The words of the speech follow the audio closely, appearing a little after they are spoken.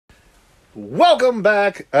Welcome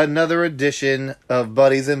back, another edition of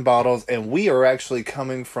Buddies and Bottles, and we are actually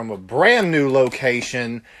coming from a brand new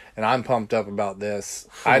location, and I'm pumped up about this.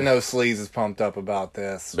 I know Sleaze is pumped up about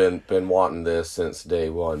this. Been wanting this since day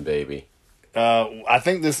one, baby. I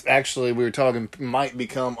think this actually, we were talking, might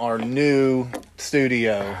become our new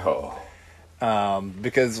studio.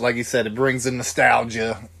 Because, like you said, it brings in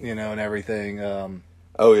nostalgia, and everything.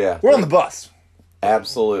 Oh, yeah. We're on the bus.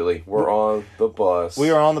 Absolutely. We're on the bus.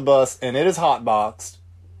 We are on the bus, and it is hotboxed.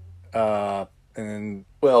 And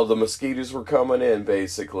well, the mosquitoes were coming in,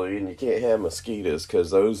 basically, and you can't have mosquitoes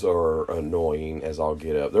because those are annoying as all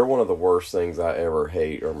get up. They're one of the worst things I ever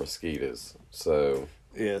hate are mosquitoes. So,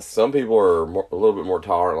 yes. Some people are a little bit more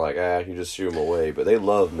tolerant, like, you just shoo them away, but they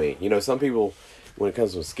love me. Some people, when it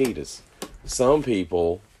comes to mosquitoes, some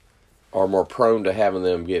people are more prone to having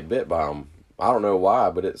them get bit by them. I don't know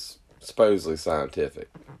why, but it's supposedly scientific.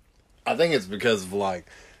 I think it's because of,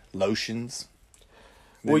 lotions.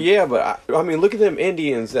 Well, yeah, but I mean, look at them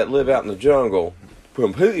Indians that live out in the jungle,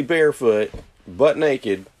 completely barefoot, butt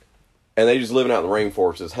naked, and they just living out in the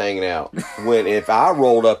rainforests, hanging out. When if I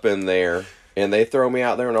rolled up in there and they throw me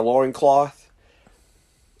out there in a loincloth,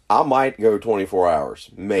 I might go 24 hours,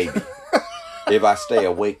 maybe, if I stay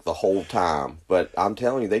awake the whole time. But I'm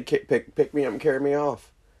telling you, they pick me up and carry me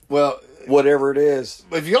off. Well, whatever it is.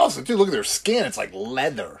 If you also look at their skin, it's like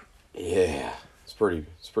leather. Yeah, it's pretty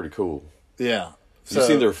cool. Yeah. You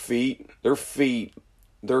see their feet?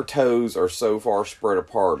 Their toes are so far spread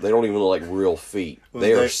apart. They don't even look like real feet.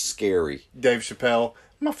 They are scary. Dave Chappelle,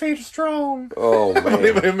 my feet are strong. Oh, man.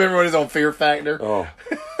 Remember when he's on Fear Factor? Oh.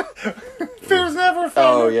 Fear's never a factor.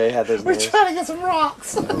 Oh, yeah, he had those. We're trying to get some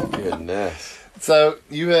rocks. Oh, goodness. So,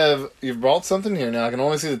 you've brought something here now. I can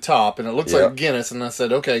only see the top, and it looks like Guinness. And I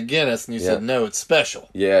said, okay, Guinness. And you said, no, it's special.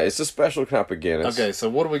 Yeah, it's a special type of Guinness. Okay, so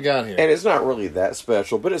what do we got here? And it's not really that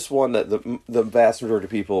special, but it's one that the vast majority of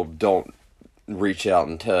people don't reach out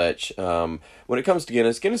and touch. When it comes to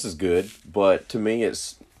Guinness, Guinness is good, but to me, I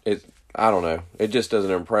don't know. It just doesn't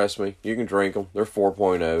impress me. You can drink them. They're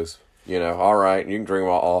 4.0s. All right. You can drink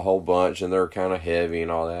them a whole bunch, and they're kind of heavy and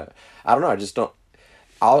all that. I don't know. I just don't.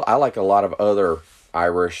 I like a lot of other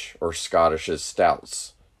Irish or Scottish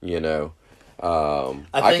stouts, I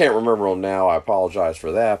can't remember them now. I apologize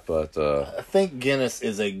for that, but I think Guinness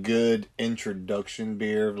is a good introduction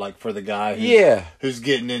beer, for the guy who's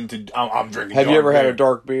getting into, I'm drinking Have you ever beer. Had a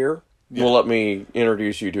dark beer? Yeah. Well, let me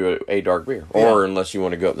introduce you to a dark beer. Or unless you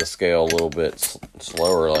want to go up the scale a little bit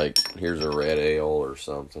slower, like here's a red ale or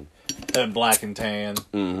something. Black and tan.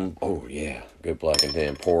 Mm-hmm. Oh, yeah. Good black and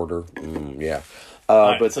tan porter. Yeah.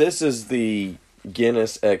 Right, but this is the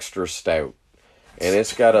Guinness Extra Stout, and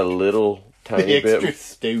it's got a little tiny bit.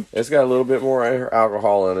 Stout. It's got a little bit more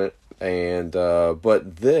alcohol in it, and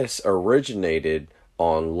but this originated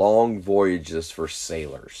on long voyages for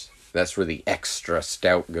sailors. That's where the extra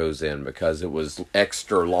stout goes in, because it was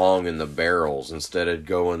extra long in the barrels. Instead of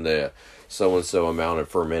going the so and so amount of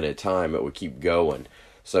fermented time, it would keep going.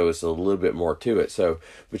 So it's a little bit more to it.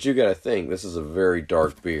 But you got to think, this is a very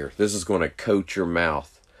dark beer. This is going to coat your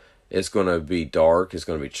mouth. It's going to be dark. It's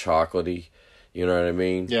going to be chocolatey. You know what I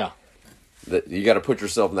mean? Yeah. You got to put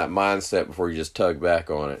yourself in that mindset before you just tug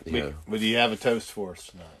back on it. But do you have a toast for us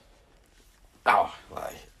tonight? Oh,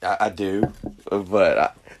 I do.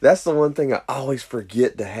 But that's the one thing I always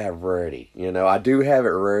forget to have ready. I do have it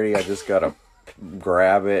ready. I just got to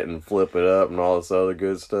grab it and flip it up and all this other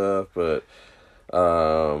good stuff. But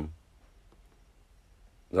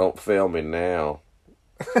don't fail me now.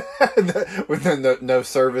 With no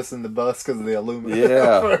service in the bus because of the aluminum.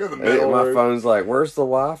 Yeah. My phone's like, where's the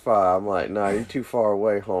Wi-Fi? I'm like, nah, you're too far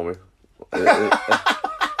away, homie.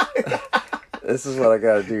 This is what I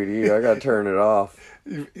gotta do to you. I gotta turn it off.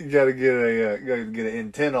 You gotta get an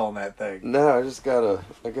antenna on that thing. No,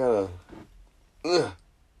 I gotta. Ugh.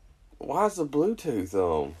 Why is the Bluetooth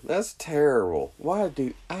on? That's terrible.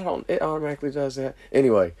 It automatically does that.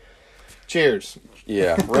 Anyway. Cheers.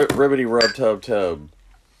 Yeah. Ribbity rub tub tub.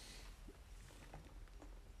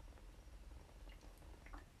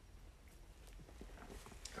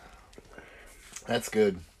 That's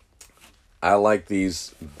good. I like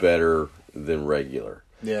these better than regular.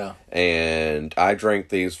 Yeah. And I drank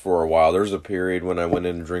these for a while. There's a period when I went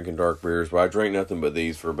into drinking dark beers, but I drank nothing but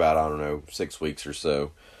these for about, 6 weeks or so.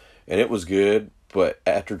 And it was good, but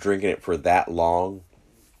after drinking it for that long,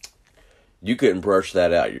 you couldn't brush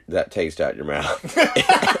that taste out your mouth.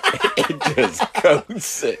 It just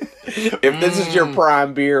coats it. If this is your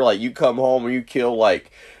prime beer, you come home and you kill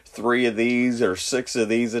 3 of these or 6 of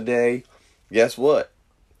these a day, guess what?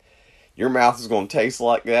 your mouth is going to taste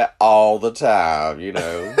like that all the time, you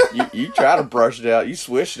know. you try to brush it out, you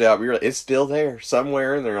swish it out, but it's still there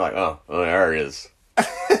somewhere, and they're like, oh, there it is.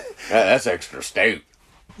 That's extra stout.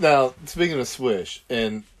 Now, speaking of swish,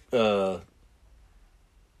 and when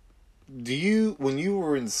you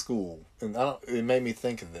were in school, and it made me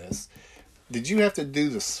think of this, did you have to do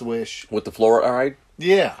the swish? With the fluoride?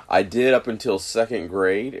 Yeah. I did up until 2nd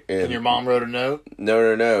grade. And your mom wrote a note?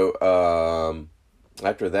 No.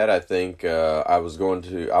 After that, I think I was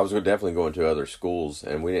definitely going to other schools,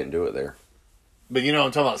 and we didn't do it there. But you know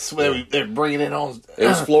what I'm talking about? They're bringing it on. It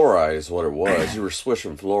was fluoride is what it was. You were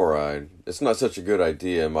swishing fluoride. It's not such a good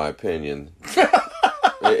idea, in my opinion.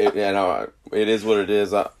 It is what it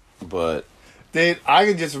is, but... Dude, I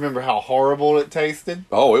can just remember how horrible it tasted.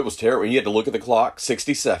 Oh, it was terrible. You had to look at the clock,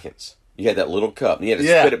 60 seconds. You had that little cup, and you had to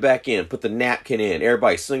spit it back in, put the napkin in.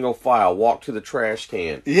 Everybody, single file, walk to the trash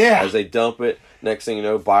can. Yeah. As they dump it, next thing you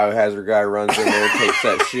know, biohazard guy runs in there, takes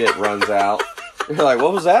that shit, runs out. You're like,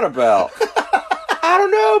 what was that about? I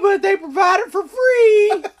don't know, but they provide it for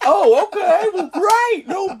free. Oh, okay. Well, great.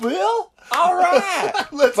 No bill. All right.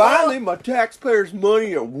 Finally, my taxpayers'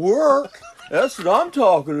 money at work. That's what I'm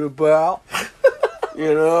talking about.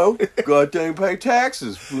 You know, goddamn pay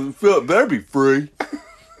taxes. It better be free.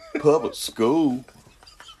 Public school.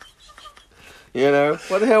 You know,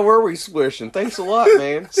 what the hell were we swishing? Thanks a lot,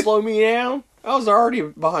 man. Slow me down. I was already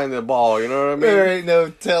behind the ball, you know what I mean? There ain't no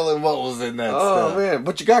telling what was in that stuff. Oh, man.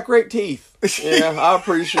 But you got great teeth. Yeah, I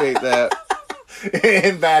appreciate that.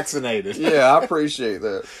 And vaccinated. Yeah, I appreciate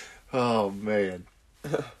that. Oh, man.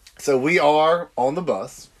 So we are on the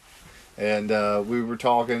bus. And we were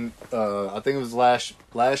talking, I think it was last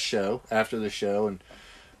show, after the show, and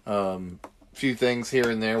a few things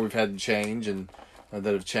here and there we've had to change and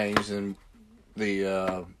that have changed. And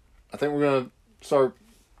I think we're going to start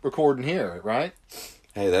recording here, right?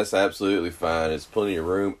 Hey, that's absolutely fine. It's plenty of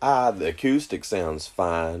room. The acoustic sounds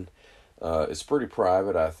fine. It's pretty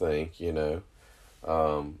private, I think, you know.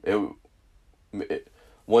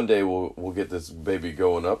 One day we'll get this baby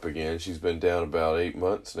going up again. She's been down about 8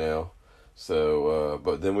 months now. So,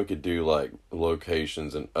 but then we could do like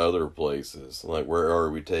locations in other places. Like, where are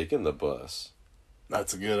we taking the bus?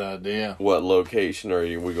 That's a good idea. What location are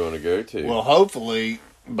we going to go to? Well, hopefully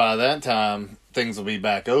by that time things will be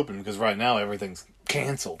back open, because right now everything's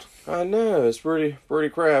canceled. I know, it's pretty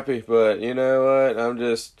crappy, but you know what?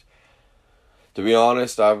 To be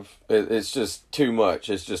honest, it's just too much.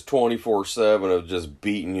 It's just 24/7 of just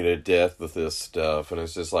beating you to death with this stuff. And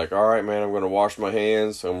it's just like, all right, man, I'm going to wash my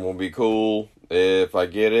hands. I'm going to be cool. If I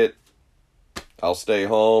get it, I'll stay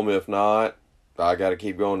home. If not, I got to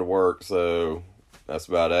keep going to work. So that's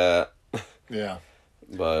about that. Yeah.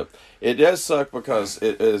 But it does suck because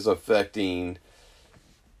it is affecting...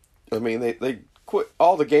 I mean, they quit.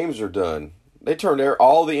 All the games are done. They turned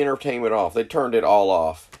all the entertainment off. They turned it all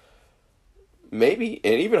off. Maybe,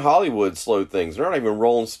 and even Hollywood slowed things. They're not even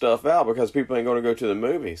rolling stuff out because people ain't going to go to the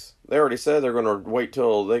movies. They already said they're going to wait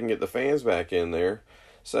till they can get the fans back in there.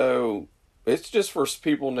 So, it's just for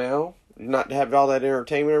people now not to have all that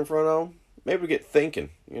entertainment in front of them. Maybe get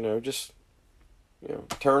thinking, just,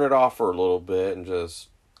 turn it off for a little bit and just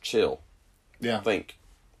chill. Yeah. Think.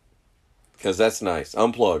 Because that's nice.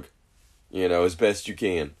 Unplug, as best you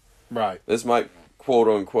can. Right. This might, quote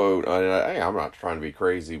unquote, I'm not trying to be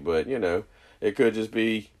crazy, but, it could just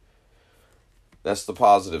be, that's the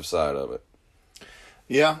positive side of it.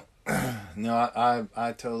 Yeah. No,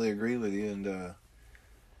 I totally agree with you. And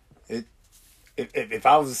if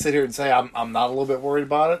I was to sit here and say I'm not a little bit worried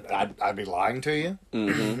about it, I'd be lying to you.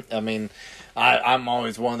 Mm-hmm. I mean, I'm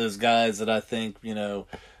always one of those guys that I think,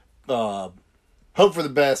 hope for the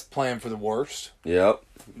best, plan for the worst. Yep.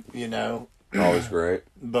 Always great.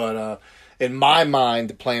 But in my mind,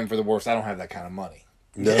 to plan for the worst, I don't have that kind of money.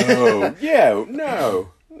 No. Yeah, no.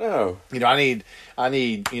 I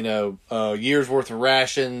need years worth of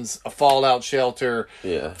rations, a fallout shelter,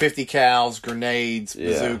 50 cows, grenades,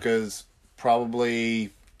 bazookas,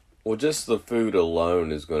 probably. Well, just the food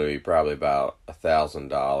alone is going to be probably about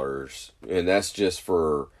 $1,000, and that's just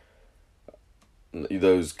for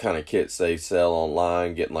those kind of kits they sell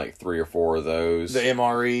online, getting like 3 or 4 of those. The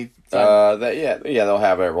MRE. They'll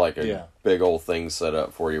have a big old thing set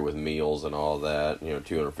up for you with meals and all that.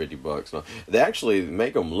 $250. They actually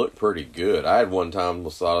make them look pretty good. I had one time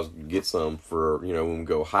thought I was gonna get some for when we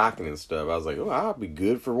go hiking and stuff. I was like, I'll be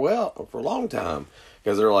good for a long time,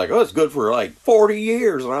 because they're like, it's good for like 40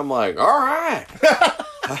 years, and I'm like, all right.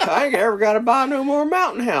 I ain't ever got to buy no more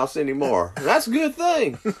mountain house anymore. That's a good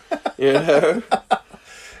thing,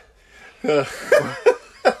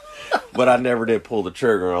 But I never did pull the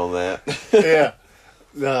trigger on that. Yeah.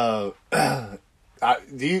 Is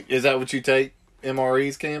that what you take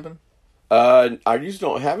MREs camping? I usually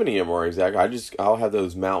don't have any MREs. I'll have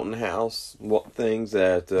those mountain house things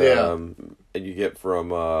that you get from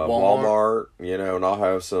Walmart, and I'll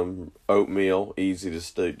have some oatmeal, easy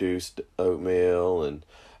to do oatmeal, and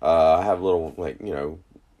I have little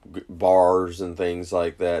bars and things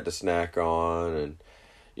like that to snack on, and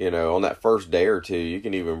on that first day or two, you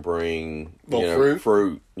can even bring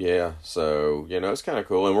fruit. Yeah, so it's kind of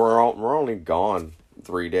cool, and we're only gone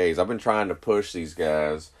 3 days. I've been trying to push these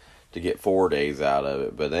guys to get 4 days out of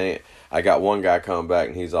it, but I got one guy come back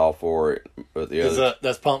and he's all for it. But the other,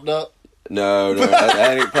 that's pumped up? No,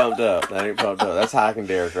 that ain't pumped up. That ain't pumped up. That's hiking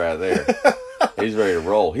Derek right there. He's ready to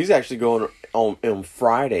roll. He's actually going on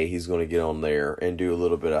Friday. He's going to get on there and do a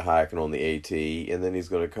little bit of hiking on the AT, and then he's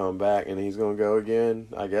going to come back and he's going to go again,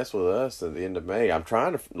 I guess, with us at the end of May. I'm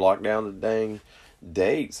trying to lock down the dang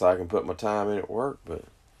date so I can put my time in at work, but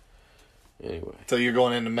anyway. So you're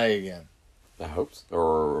going into May again? I hope so.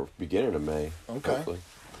 Or beginning of May. Okay. Hopefully.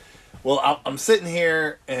 Well, I'm sitting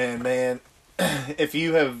here, and man, if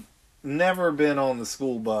you have never been on the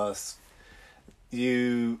school bus,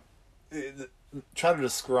 you try to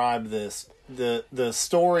describe this. The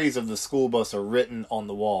stories of the school bus are written on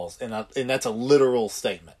the walls, and that's a literal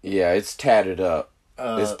statement. Yeah, it's tatted up.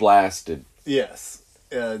 It's blasted. Yes.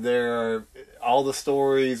 There are all the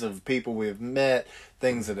stories of people we have met,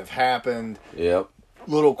 things that have happened. Yep.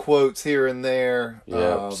 Little quotes here and there.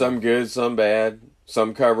 Yeah, some good, some bad.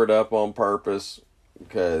 Some covered up on purpose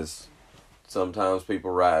because sometimes people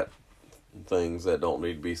write things that don't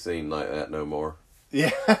need to be seen like that no more.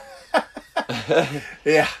 Yeah.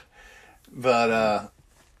 Yeah. But a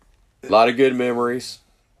lot of good memories.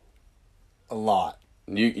 A lot.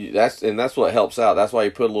 That's what helps out. That's why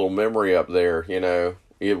you put a little memory up there,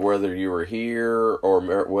 whether you were here or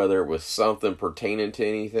whether it was something pertaining to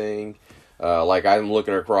anything. Like I'm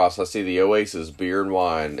looking across, I see the Oasis beer and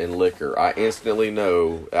wine and liquor. I instantly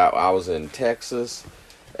know I was in Texas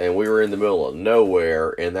and we were in the middle of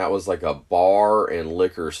nowhere, and that was like a bar and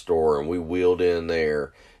liquor store, and we wheeled in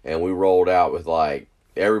there and we rolled out with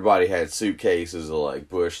everybody had suitcases of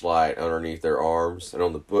Busch Light underneath their arms, and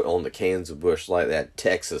on the cans of Busch Light they had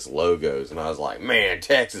Texas logos, and I was like, man,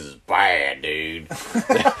 Texas is bad, dude.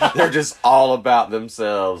 They're just all about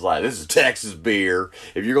themselves. This is Texas beer.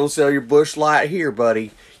 If you're gonna sell your Busch Light here,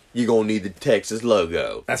 buddy, you're gonna need the Texas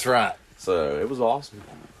logo. That's right. So it was awesome.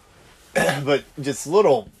 But just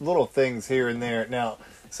little things here and there. Now,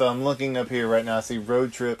 so I'm looking up here right now. I see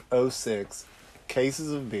Road Trip 06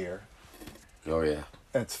 cases of beer. Oh yeah.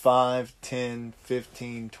 That's 5, 10,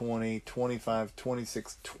 15, 20, 25,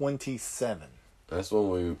 26, 27. That's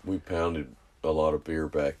when we pounded a lot of beer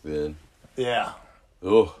back then. Yeah.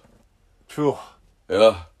 Ugh. Phew.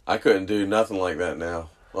 Yeah. I couldn't do nothing like that now.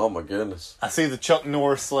 Oh my goodness. I see the Chuck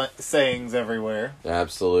Norris sayings everywhere.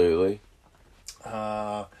 Absolutely.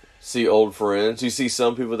 See old friends. You see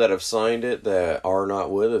some people that have signed it that are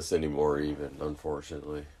not with us anymore even,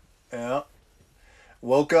 unfortunately. Yeah.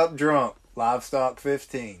 Woke up drunk. Livestock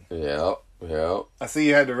 15. Yeah. I see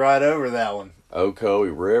you had to ride over that one.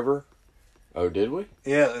 Ocoee River. Oh, did we?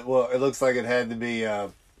 Yeah, well, it looks like it had to be,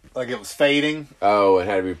 like it was fading. Oh, it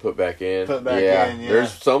had to be put back in. In, yeah.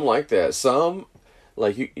 There's some like that. Some, a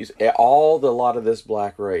lot of this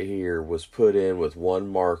black right here was put in with one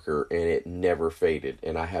marker, and it never faded.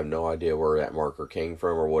 And I have no idea where that marker came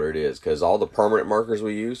from or what it is, because all the permanent markers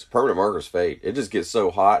we use, permanent markers fade. It just gets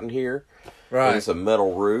so hot in here. Right. And it's a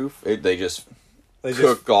metal roof. They just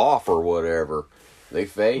cook off or whatever. They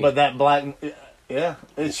fade. But that black, yeah,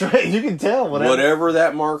 it's right. You can tell. Whatever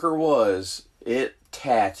that marker was, it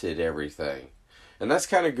tatted everything. And that's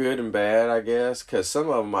kind of good and bad, I guess, because some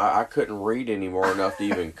of them I couldn't read anymore enough to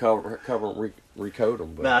even recode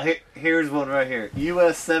them. But. Now, here's one right here.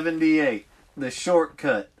 US 78, the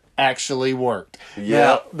shortcut actually worked.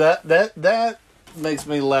 Yeah. Now, that makes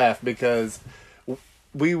me laugh because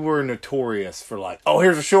we were notorious for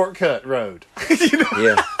here's a shortcut road.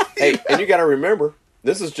 Yeah. Hey, and you got to remember,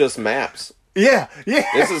 this is just maps. Yeah.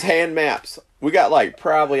 This is hand maps. We got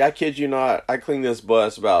probably, I kid you not, I cleaned this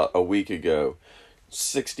bus about a week ago.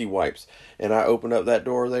 60 wipes. And I opened up that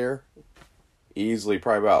door there. Easily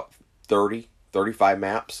probably about 30, 35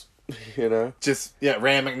 maps. Just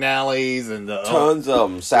Rand McNally's and tons of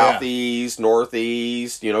them. Southeast,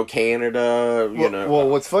 Northeast, Canada, Well,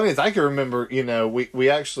 what's funny is I can remember, we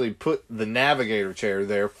actually put the navigator chair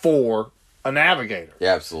there for a navigator.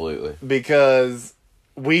 Yeah, absolutely. Because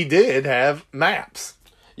we did have maps.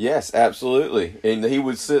 Yes, absolutely. And he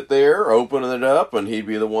would sit there, opening it up, and he'd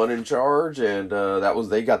be the one in charge. And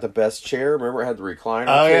they got the best chair. Remember, it had the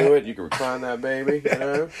recliner to it. You could recline that baby, you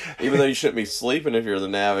know? Even though you shouldn't be sleeping if you're the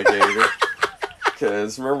navigator.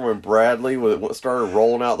 Because remember when Bradley started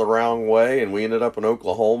rolling out the wrong way, and we ended up in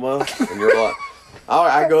Oklahoma? And you're like,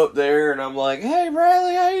 I go up there, and I'm like, hey,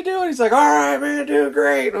 Bradley, how you doing? He's like, all right, man, doing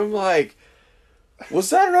great. And I'm like,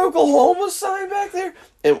 was that an Oklahoma sign back there?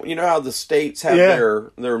 And you know how the states have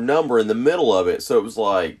their number in the middle of it, so it was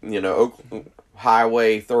like, you know,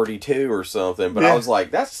 Highway 32 or something. But I was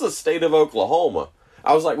like, that's the state of Oklahoma.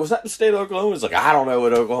 I was like, was that the state of Oklahoma? He's like, I don't know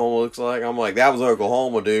what Oklahoma looks like. I'm like, that was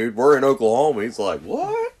Oklahoma, dude. We're in Oklahoma. He's like,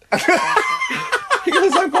 what? He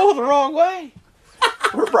goes, I'm going the wrong way.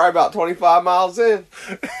 We're probably about 25 miles in.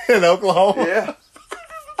 In Oklahoma? Yeah.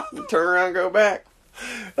 Turn around and go back.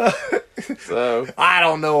 So I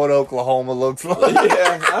don't know what Oklahoma looks like.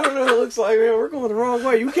 Yeah, I don't know what it looks like, man. We're going the wrong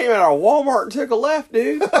way. You came out of Walmart and took a left,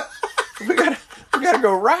 dude. We gotta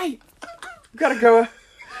go right. We gotta go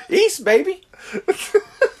east, baby.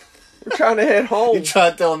 We're trying to head home. You try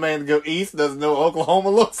to tell a man to go east, doesn't know what Oklahoma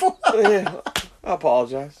looks like. Yeah, I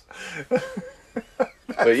apologize.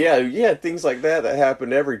 But yeah, things like that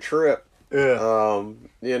happen every trip. Yeah.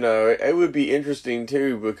 You know, it would be interesting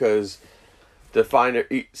too, because to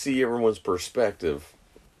see everyone's perspective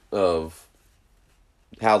of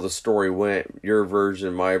how the story went, your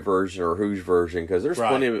version, my version, or whose version, because there's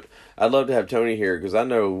plenty of. I'd love to have Tony here, because I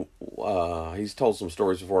know he's told some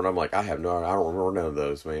stories before, and I'm like, I don't remember none of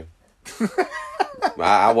those, man.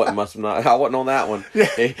 I wasn't on that one,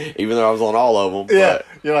 even though I was on all of them. Yeah, but,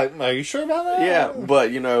 you're like, are you sure about that? Yeah,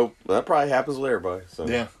 but you know that probably happens with everybody. So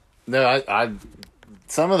yeah, no, I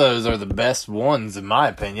some of those are the best ones in my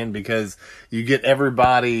opinion, because you get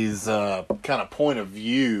everybody's kind of point of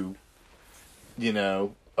view, you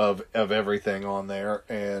know, of everything on there.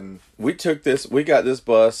 And we got this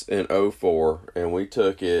bus in 2004, and we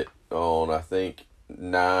took it on, I think,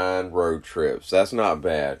 9 road trips. That's not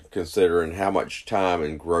bad considering how much time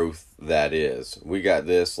and growth that is. We got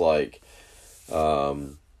this like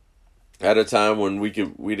at a time when we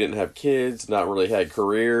didn't have kids, not really had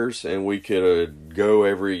careers, and we could go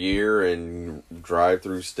every year and drive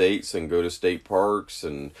through states and go to state parks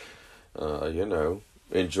and you know,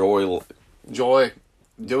 enjoy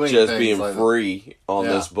doing just being like free on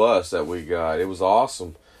this bus that we got. It was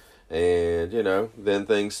awesome. And, you know, then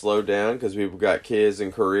things slowed down because people got kids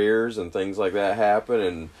and careers and things like that happen.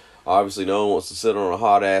 And obviously no one wants to sit on a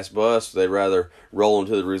hot-ass bus. They'd rather roll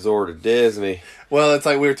into the resort at Disney. Well, it's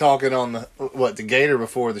like we were talking on the Gator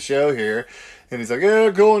before the show here. And he's like, yeah,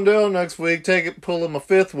 going down next week. Pulling my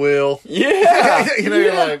fifth wheel. Yeah. You know,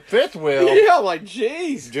 you're like, fifth wheel? Yeah, I'm like,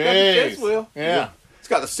 jeez. Fifth wheel. Yeah. It's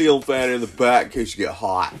got the ceiling fan in the back in case you get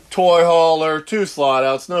hot. Toy hauler, 2 slide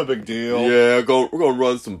outs, no big deal. Yeah, we're going to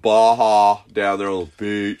run some Baja down there on the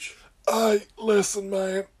beach. Hey, listen,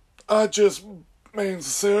 man.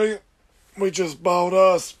 Cecilia, we just bought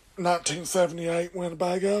us 1978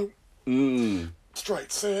 Winnebago.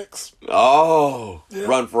 Straight 6. Oh, yeah.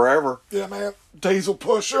 Run forever. Yeah, man. Diesel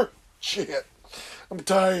pusher. Shit. Let me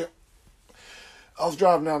tell you. I was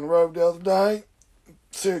driving down the road the other day.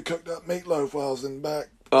 Siri cooked up meatloaf while I was in the back.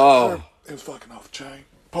 Oh. It was fucking off the chain.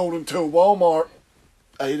 Pulled into a Walmart.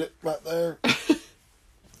 Ate it right there.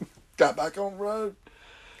 Got back on the road.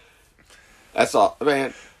 That's all.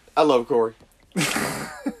 Man, I love Corey. I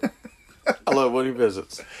love when he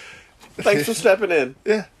visits. Thanks for stepping in.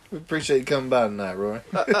 Yeah. We appreciate you coming by tonight, Roy.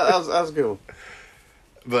 that was a good one.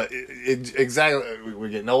 But exactly, we're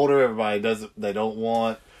getting older. Everybody they don't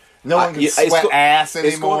want. No one can sweat ass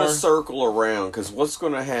anymore. It's going to circle around, because what's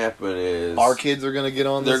going to happen is our kids are going to get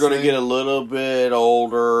on this. They're going to get a little bit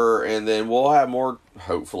older, and then we'll have more,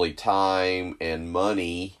 hopefully, time and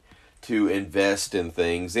money to invest in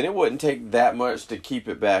things. And it wouldn't take that much to keep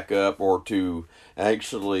it back up, or to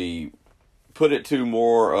actually put it to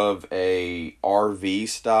more of a RV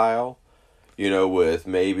style. You know, with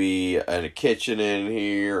maybe a kitchen in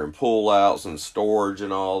here and pull outs and storage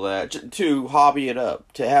and all that, to hobby it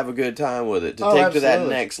up, to have a good time with it, to take absolutely. to that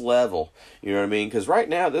next level. You know what I mean? Because right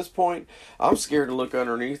now, at this point, I'm scared to look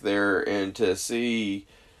underneath there and to see.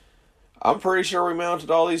 I'm pretty sure we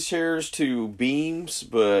mounted all these chairs to beams,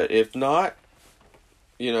 but if not,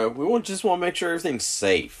 you know, we just want to make sure everything's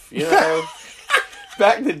safe. You know,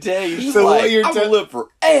 back in the day, you're just I'm gonna live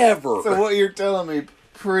forever. So what you're telling me?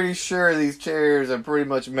 Pretty sure these chairs are pretty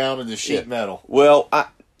much mounted to sheet metal. Well,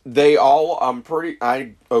 okay,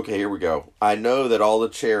 here we go. I know that all the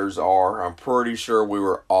chairs are. I'm pretty sure we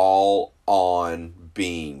were all on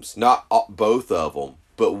beams. Not both of them,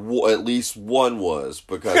 but at least one was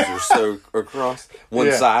because they're so across.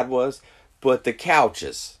 One side was. But the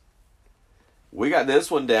couches. We got this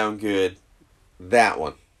one down good. That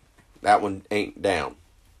one ain't down.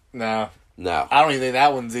 No. No. I don't even think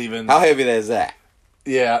that one's even... How heavy is that?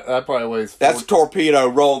 Yeah, that probably weighs... That's a torpedo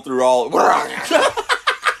rolling through all... You know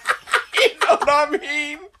what I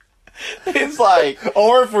mean? It's like...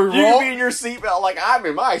 Or if we roll... You be in your seatbelt like I'm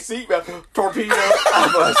in my seatbelt. Torpedo.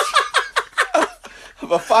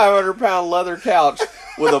 I'm a 500-pound leather couch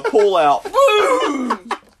with a pull-out. Boom!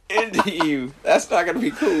 Into you. That's not going to be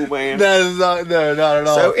cool, man. That is not... No, not at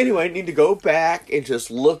all. So, anyway, need to go back and just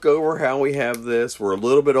look over how we have this. We're a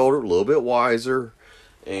little bit older, a little bit wiser.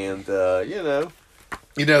 And, you know...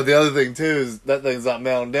 You know, the other thing, too, is that thing's not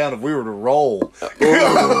mounting down. If we were to roll...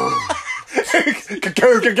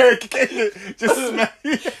 just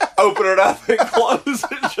open it up and close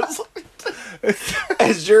it just like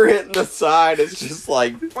as you're hitting the side. It's just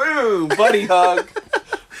like boom, buddy hug.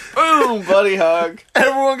 Boom, buddy hug.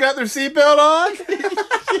 Everyone got their seatbelt on?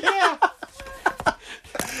 Yeah.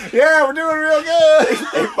 Yeah, we're doing real good.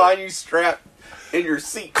 They find you strapped in your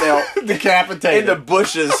seatbelt, decapitated in the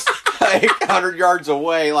bushes, like 100 yards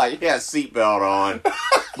away. Like he has seatbelt on,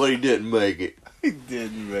 but he didn't make it. He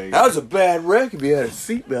didn't make it. That was a bad wreck if you had a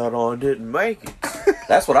seatbelt on and didn't make it.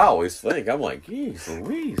 That's what I always think. I'm like, geez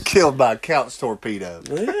Louise. Killed by a couch torpedo.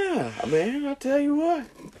 Yeah, man, I tell you what.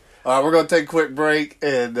 All right, we're going to take a quick break,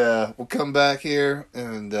 and we'll come back here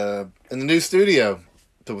and in the new studio.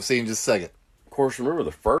 So we'll see you in just a second. Of course, remember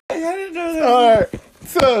the first... I didn't know that. All right,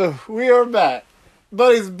 so we are back.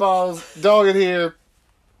 Buddies and Balls, Dogged here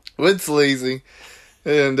with Sleazy.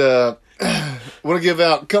 And want to give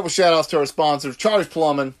out a couple shout-outs to our sponsors. Charlie's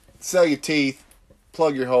Plumbing, sell your teeth,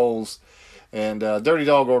 plug your holes. And Dirty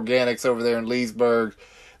Dog Organics over there in Leesburg.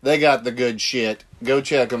 They got the good shit. Go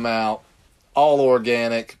check them out. All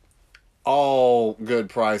organic. All good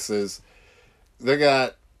prices. They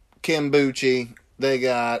got kombucha. They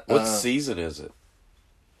got... What season is it?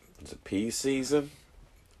 Is it pea season?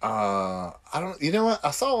 I don't... You know what?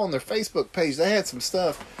 I saw on their Facebook page they had some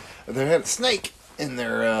stuff. They had a snake in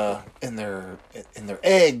their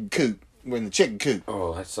egg coop. In the chicken coop.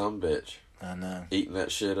 Oh, that some bitch. I know. Eating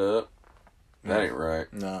that shit up? That ain't right.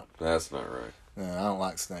 No. That's not right. No, I don't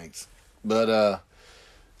like snakes. But,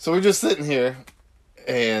 so we're just sitting here,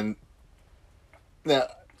 and now,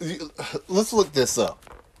 let's look this up.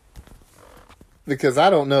 Because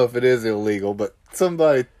I don't know if it is illegal, but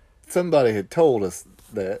somebody had told us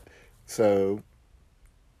that. So,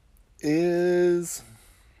 is...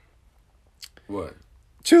 What?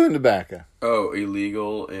 Chewing tobacco. Oh,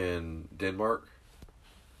 illegal in Denmark?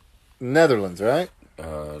 Netherlands, right?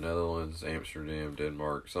 Netherlands, Amsterdam,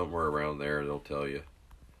 Denmark, somewhere around there, they'll tell you.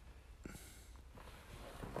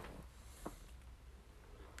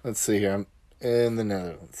 Let's see here. I'm in the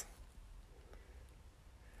Netherlands.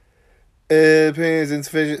 Opinions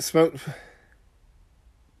insufficient smoke.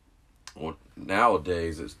 Well,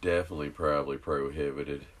 nowadays, it's definitely probably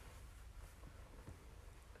prohibited.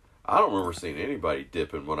 I don't remember seeing anybody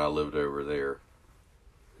dipping when I lived over there.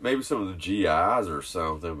 Maybe some of the GIs or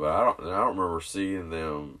something, but I don't remember seeing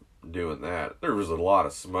them doing that. There was a lot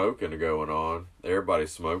of smoking going on. Everybody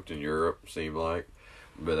smoked in Europe, seemed like,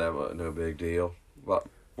 but that was no big deal. But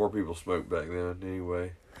more people smoked back then,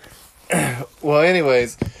 anyway. Well,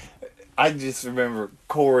 anyways, I just remember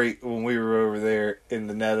Corey when we were over there in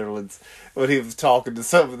the Netherlands when he was talking to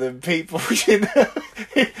some of them people. You know,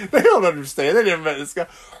 they don't understand. They never met this guy.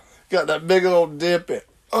 Got that big old dip in.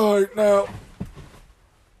 All right, now.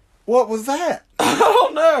 What was that? I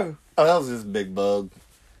don't know. Oh, that was just a big bug.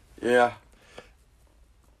 Yeah.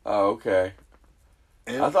 Oh, okay.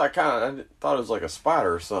 Yeah. I thought it was like a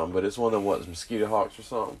spider or something, but it's one of them what, mosquito hawks or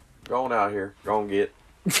something. Go on out here. Go on get.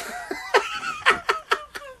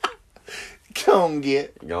 Go on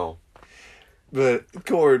get. Go on. But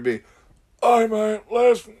Corey'd be, hey man,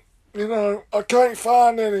 listen, you know, I can't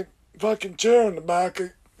find any fucking chewing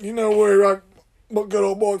tobacco. You know where what good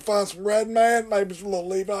old boy find some red man? Maybe some little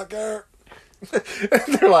Levi carrot.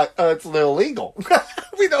 And they're like, oh, it's illegal.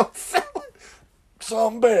 We don't sell it.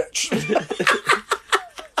 Some bitch.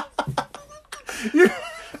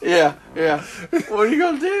 Yeah. What are you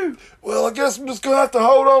gonna do? Well, I guess I'm just gonna have to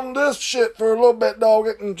hold on to this shit for a little bit, dog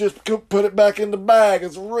it, and just put it back in the bag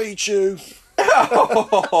as a rechew.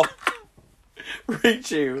 Oh.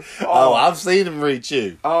 Rechew. Oh, I've seen him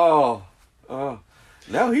rechew. Oh.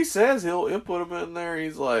 No, he says he'll put them in there.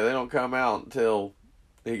 He's like, they don't come out until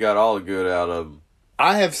he got all the good out of them.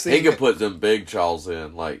 I have seen. He can put them big chaws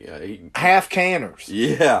in, like half canners.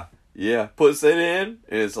 Yeah. Puts it in,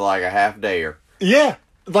 and it's like a half dare. Yeah,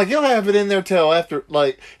 Like, he'll have it in there till after,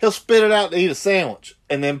 like, he'll spit it out to eat a sandwich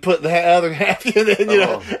and then put the other half in it, and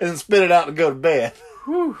then spit it out to go to bed.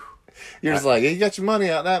 Whew. You're just like, you got your money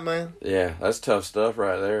out that, man. Yeah, that's tough stuff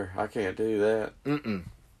right there. I can't do that. Mm-mm.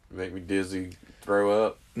 Make me dizzy, throw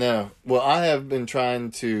up. No. Well, I have been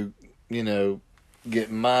trying to,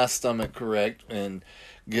 get my stomach correct and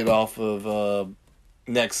get off of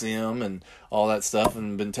Nexium and all that stuff,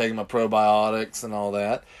 and been taking my probiotics and all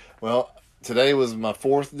that. Well, today was my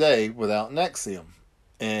 4th day without Nexium.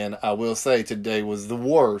 And I will say today was the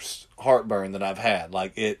worst heartburn that I've had.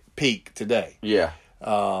 Like, it peaked today. Yeah.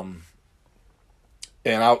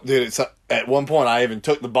 And I did it. So at one point, I even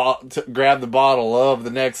took grabbed the bottle of the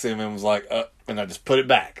Nexium and was like, and I just put it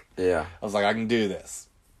back. Yeah. I was like, I can do this.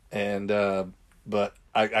 And but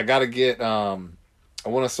I got to get. I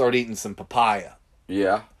want to start eating some papaya.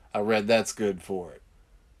 Yeah. I read that's good for it.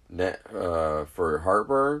 For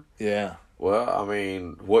heartburn? Yeah. Well, I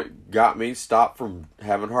mean, what got me stopped from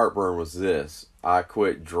having heartburn was this. I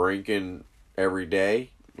quit drinking every day,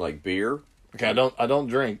 like beer. Okay, I don't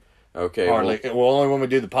drink. Okay. Hardly. Well, only when we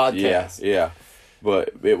do the podcast. Yeah.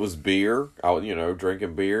 But it was beer. I was,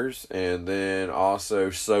 drinking beers. And then also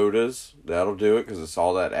sodas. That'll do it because it's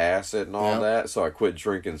all that acid and all that. So I quit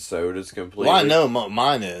drinking sodas completely. Well, I know what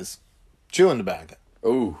mine is. Chewing tobacco.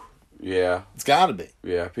 Ooh, yeah. It's got to be.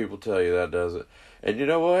 Yeah, people tell you that does it. And you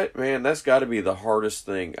know what, man? That's got to be the hardest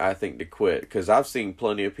thing, I think, to quit. Because I've seen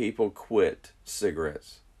plenty of people quit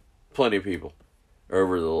cigarettes. Plenty of people.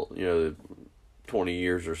 Over the 20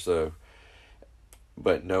 years or so.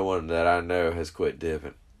 But no one that I know has quit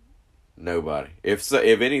dipping. Nobody. If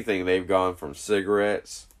anything, they've gone from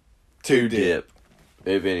cigarettes to dip.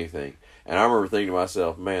 If anything. And I remember thinking to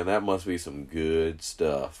myself, man, that must be some good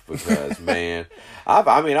stuff. Because, man,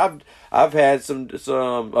 I've had some of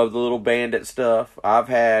the little bandit stuff. I've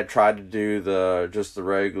tried to do just the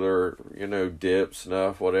regular, dip,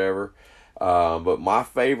 snuff, whatever. But my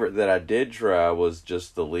favorite that I did try was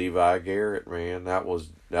just the Levi Garrett, man. That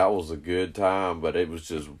was a good time, but it was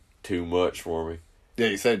just too much for me. Yeah,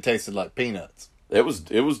 you said it tasted like peanuts. It was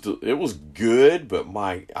good, but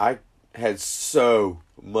I had so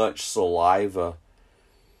much saliva.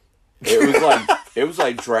 It was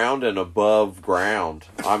like drowned in above ground.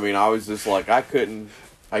 I mean, I was just like I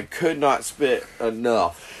could not spit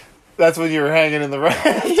enough. That's when you were hanging in the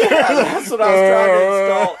raft. Yeah, that's when I was trying to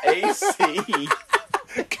install AC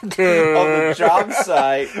on the job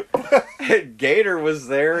site. And Gator was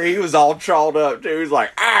there. He was all chawed up too. He's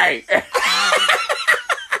like, "Hey,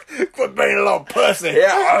 quit being a little pussy."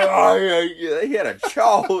 Yeah, he had a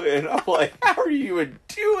chaw, and I'm like, "How are you even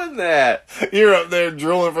doing that?" You're up there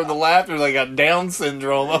drooling from the laughter like a Down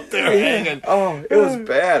syndrome up there hanging. Oh, it was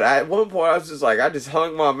bad. At one point, I was just like, I just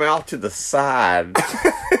hung my mouth to the side.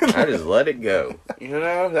 I just let it go.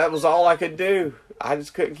 That was all I could do. I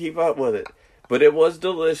just couldn't keep up with it. But it was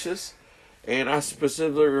delicious. And I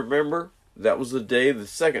specifically remember that was the day, the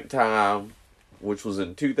second time, which was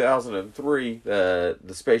in 2003, the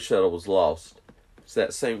space shuttle was lost. It's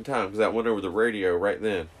that same time, because that went over the radio right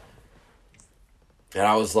then. And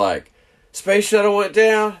I was like, space shuttle went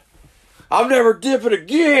down. I'm never dipping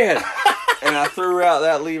again. And I threw out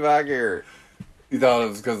that Levi Garrett. You thought it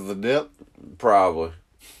was because of the dip? Probably.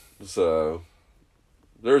 So,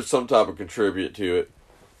 there's some type of contribute to it.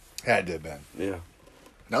 Had to, man. Yeah.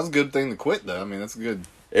 That was a good thing to quit, though. I mean, that's good.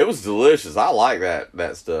 It was delicious. I like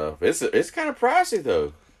that stuff. It's kind of pricey,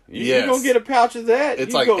 though. You're going to get a pouch of that.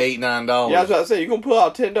 It's like $8, $9. Yeah, I was about to say, you're going to pull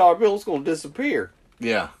out a $10 bill, it's going to disappear.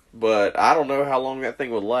 Yeah. But I don't know how long that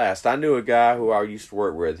thing would last. I knew a guy who I used to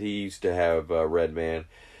work with. He used to have Red Man.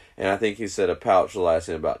 And I think he said a pouch will last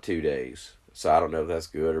in about 2 days. So I don't know if that's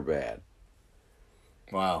good or bad.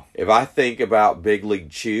 Wow. If I think about Big League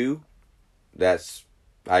Chew,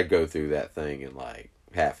 I'd go through that thing in like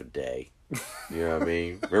half a day. You know what I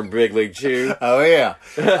mean? Remember Big League Chew? Oh, yeah.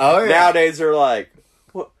 Oh, yeah. Nowadays, they're like,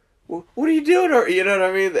 what are you doing? Or, you know what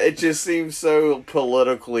I mean? It just seems so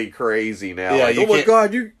politically crazy now. Yeah, like, oh my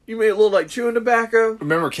God, you made it look like chewing tobacco?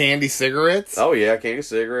 Remember candy cigarettes? Oh, yeah, candy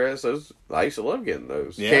cigarettes. I used to love getting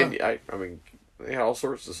those. Yeah. Candy, I mean, they had all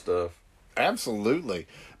sorts of stuff. Absolutely.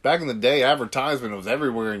 Back in the day, advertisement was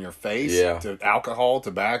everywhere in your face. Yeah. To alcohol,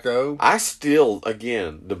 tobacco. I still,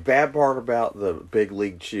 again, the bad part about the Big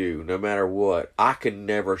League Chew, no matter what, I could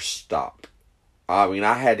never stop. I mean,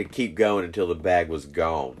 I had to keep going until the bag was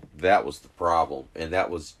gone. That was the problem. And that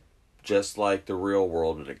was just like the real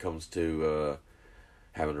world when it comes to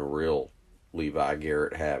having a real Levi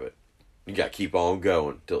Garrett habit. You got to keep on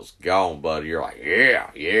going until it's gone, buddy. You're like,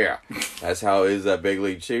 yeah. That's how it is, that Big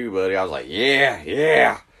League Chew, buddy. I was like,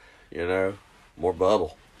 yeah. You know, more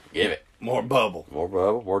bubble. Give it. More bubble. More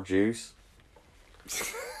bubble, more juice.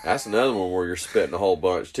 That's another one where you're spitting a whole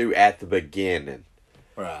bunch, too, at the beginning.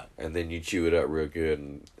 Right. And then you chew it up real good,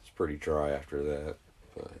 and it's pretty dry after that.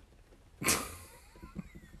 But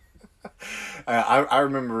I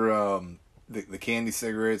remember the candy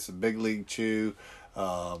cigarettes, the Big League Chew.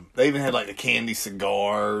 They even had like the candy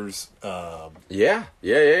cigars. Yeah.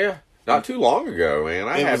 Not too long ago, man.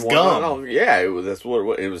 I had was one. gum. Yeah, it was. That's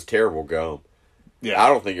what it was. Terrible gum. Yeah, I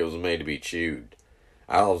don't think it was made to be chewed.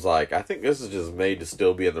 I was like, I think this is just made to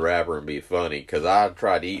still be in the wrapper and be funny. Because I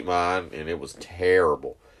tried to eat mine, and it was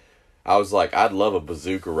terrible. I was like, I'd love a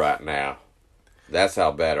bazooka right now. That's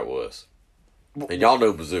how bad it was. And y'all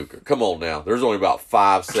know bazooka. Come on now. There's only about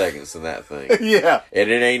 5 seconds in that thing. yeah.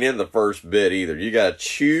 And it ain't in the first bit either. You got to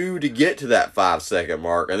chew to get to that 5-second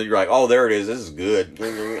mark. And then you're like, oh, there it is. This is good.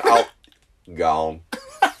 Oh, gone.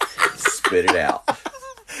 Spit it out.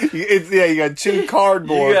 You got to chew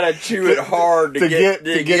cardboard. You got to chew it hard to get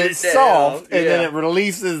it soft, and then it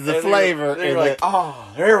releases the flavor. And you're like,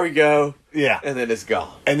 oh, there we go. Yeah, and then it's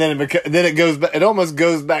gone. And then it goes back. It almost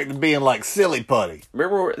goes back to being like silly putty.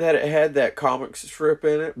 Remember that it had that comic strip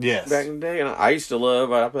in it? Yes. Back in the day, and I used to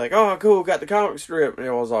love. I'd be like, oh, cool, got the comic strip, and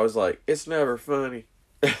I was always like, it's never funny.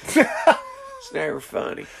 It's never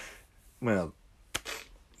funny. Well,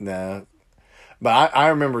 no. But I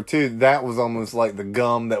remember, too, that was almost like the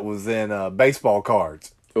gum that was in baseball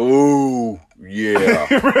cards. Ooh, yeah.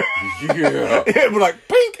 Yeah. It was like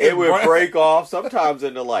pink. It would break off sometimes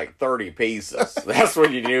into like 30 pieces. That's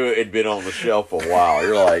when you knew it had been on the shelf a while.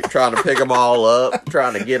 You're like trying to pick them all up,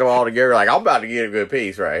 trying to get them all together. Like, I'm about to get a good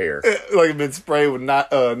piece right here. Like it's been sprayed with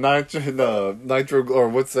nitro, or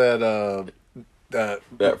what's that?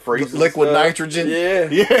 That freezes liquid stuff. nitrogen. Yeah.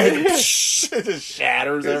 It just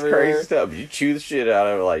shatters It's everywhere. crazy stuff. You chew the shit out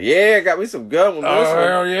of it. Like, yeah, got me some gum with this Oh, one.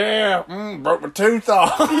 hell yeah. Broke my tooth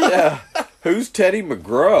off. Yeah. Who's Teddy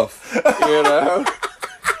McGruff? You know?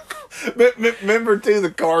 Remember, too,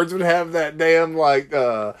 the cards would have that damn, like,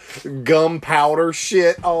 gum powder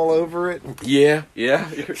shit all over it? Yeah.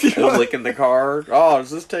 You're licking the card. Oh,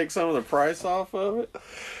 does this take some of the price off of it?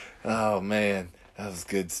 Oh, man. That was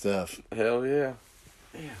good stuff. Hell yeah.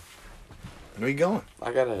 Yeah. Where are you going?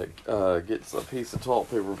 I gotta get a piece of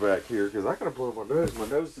toilet paper back here because I gotta blow my nose. My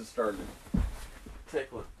nose is starting to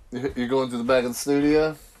tickle. You're going to the back of the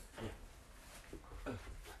studio?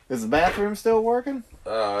 Is the bathroom still working?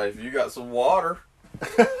 If you got some water,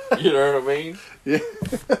 you know what I mean? Yeah.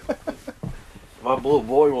 My little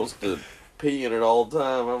boy wants to pee in it all the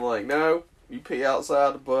time. I'm like, no, you pee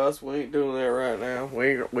outside the bus. We ain't doing that right now.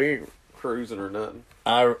 We ain't cruising or nothing.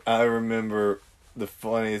 I remember the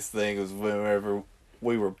funniest thing was whenever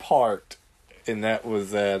we were parked, and that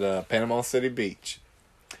was at Panama City Beach.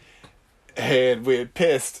 And we had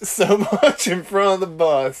pissed so much in front of the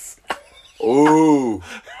bus. Ooh.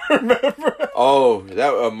 Remember? Oh,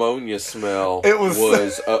 that ammonia smell It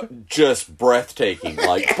was just breathtaking.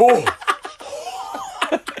 Like, boom.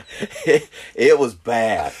 It was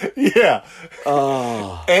bad. Yeah.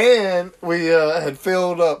 Oh. And we had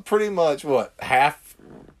filled up pretty much, half?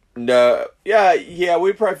 No. Yeah,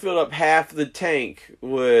 we probably filled up half the tank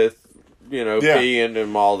with, peeing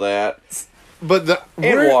and all that. But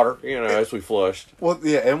and water, as we flushed. Well,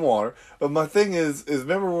 yeah, and water. But my thing is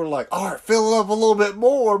remember we're like, all right, fill it up a little bit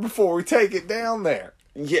more before we take it down there.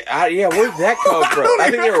 Yeah, where'd that come from?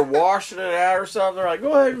 I think they were washing it out or something. They're like,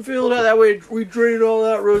 go ahead and fill it out. That way we drain it all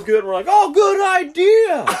out real good. And we're like, oh, good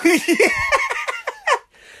idea. Yeah.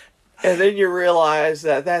 And then you realize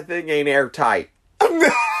that thing ain't airtight.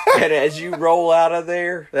 And as you roll out of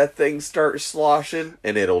there, that thing starts sloshing,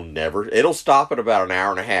 and it'll stop at about an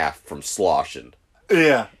hour and a half from sloshing.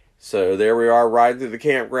 Yeah. So there we are, riding through the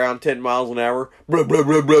campground, 10 miles an hour, blah, blah,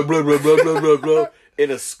 blah, blah, blah, blah, blah, blah, blah, blah,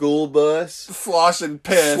 in a school bus. Sloshing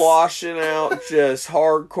piss. Sloshing out just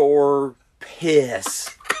hardcore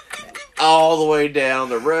piss all the way down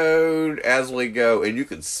the road as we go, and you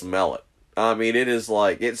can smell it. I mean, it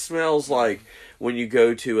smells like when you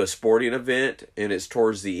go to a sporting event and it's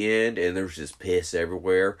towards the end and there's just piss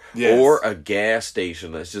everywhere. Yes. Or a gas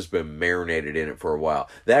station that's just been marinated in it for a while.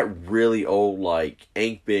 That really old,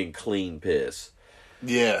 ain't been clean piss.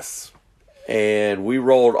 Yes. And we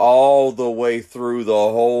rolled all the way through the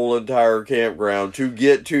whole entire campground to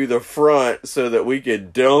get to the front so that we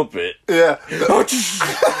could dump it. Yeah.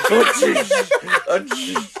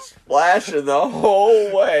 Splashing the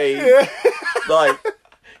whole way. Yeah.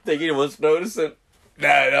 Think anyone's noticing?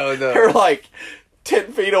 No. They're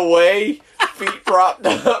 10 feet away, feet propped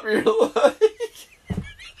up. You're like,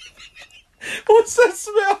 what's that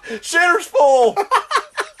smell? Shitter's full.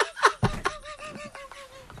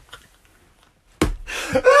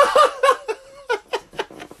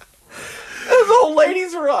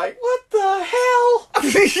 like, what the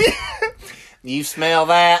hell? You smell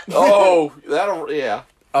that? Oh, that'll, yeah.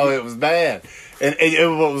 Oh, it was bad.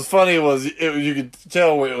 And what was funny was, you could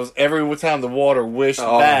tell it was every time the water wished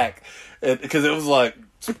back. Because it was like,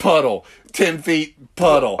 puddle. 10 feet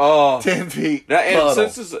puddle. 10 feet puddle.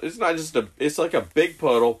 And since it's not just it's like a big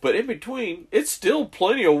puddle, but in between, it's still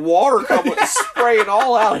plenty of water coming, spraying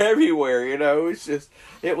all out everywhere, you know. It's just,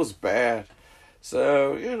 it was bad.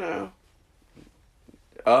 So, you know.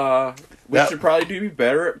 We should probably do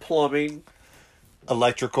better at plumbing.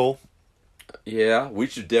 Electrical. Yeah, we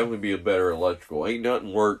should definitely be a better electrical. Ain't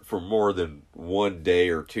nothing worked for more than 1 day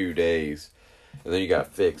or 2 days. And then you gotta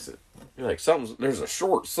fix it. You're like, there's a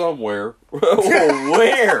short somewhere.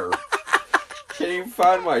 Where? Can't even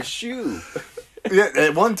find my shoe. Yeah,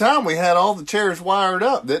 at one time we had all the chairs wired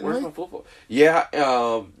up, didn't we? Where's my flip-flop? Yeah,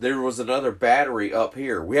 there was another battery up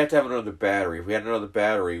here. We had to have another battery. If we had another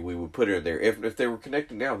battery, we would put it in there. If they were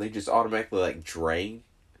connected now, they just automatically like drain.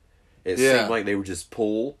 It seemed like they would just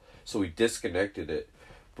pull. So we disconnected it.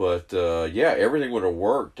 But, yeah, everything would have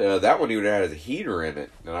worked. That one even had a heater in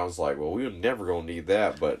it. And I was like, well, we were never going to need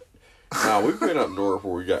that. But, no, we've been up north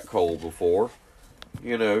where we got cold before.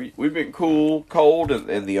 You know, we've been cold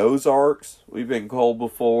in the Ozarks. We've been cold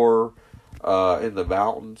before in the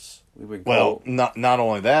mountains. We've been cold. Well, not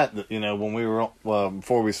only that, you know, when we were,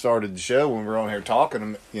 before we started the show, when we were on here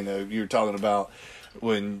talking, you know, you were talking about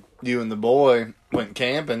when you and the boy went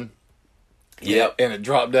camping. Yep. And it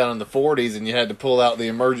dropped down in the 40s, and you had to pull out the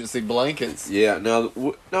emergency blankets. Yeah. Now,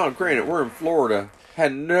 granted, we're in Florida.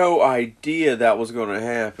 Had no idea that was going to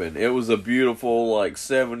happen. It was a beautiful, like,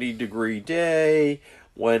 70-degree day.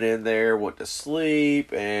 Went in there, went to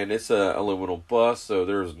sleep, and it's a aluminum bus, so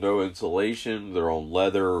there's no insulation. They're on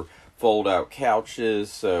leather fold-out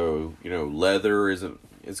couches, so, you know, leather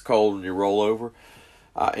it's cold when you roll over.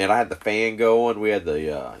 And I had the fan going. We had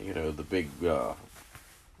the, you know, the big...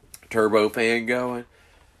 turbo fan going,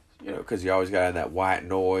 you know, because you always got that white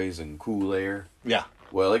noise and cool air. Yeah.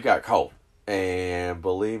 Well, it got cold. And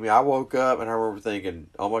believe me, I woke up and I remember thinking,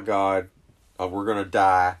 oh my God, we're going to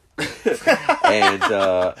die. And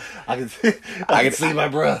I can see my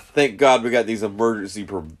breath. Thank God we got these emergency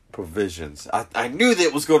provisions. I knew that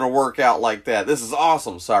it was going to work out like that. This is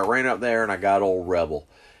awesome. So I ran up there and I got Old Rebel.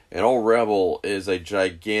 And Old Rebel is a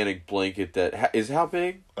gigantic blanket that is how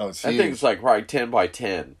big? Oh, it's I huge. think it's like probably 10 by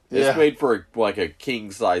 10. It's made for like a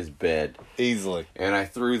king-size bed. Easily. And I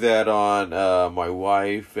threw that on my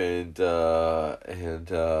wife and the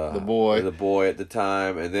boy at the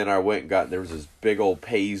time. And then I went and there was this big old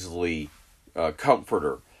Paisley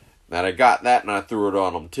comforter. And I got that and I threw it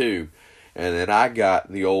on them too. And then I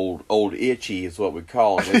got the old Itchy is what we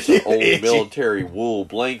call it. It's an old military wool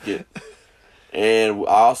blanket. And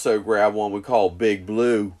I also grabbed one we call Big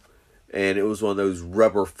Blue, and it was one of those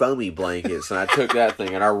rubber foamy blankets. And I took that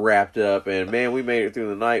thing and I wrapped it up, and man, we made it through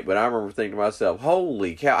the night. But I remember thinking to myself,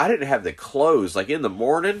 holy cow, I didn't have the clothes. Like in the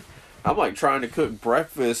morning, I'm like trying to cook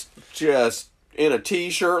breakfast just in a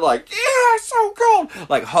t-shirt, like, yeah, it's so cold.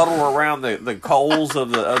 Like huddle around the coals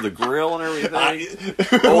of the grill and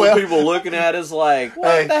everything. Old people looking at us like,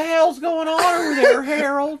 what the hell's going on over there,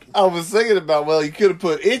 Harold? I was thinking about, well, you could have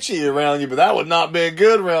put Itchy around you, but that would not be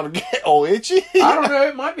good around old Itchy. I don't know,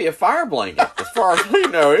 it might be a fire blanket. As far as we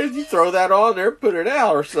know, you throw that on there, put it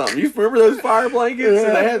out or something. You remember those fire blankets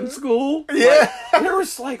that they had in school? Yeah. Like, there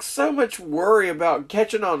was like so much worry about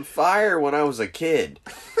catching on fire when I was a kid.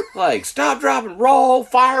 Like, stop, drop, and roll,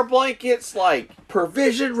 fire blankets, like,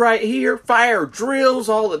 provision right here, fire drills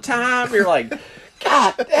all the time. You're like,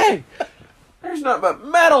 God dang, there's nothing but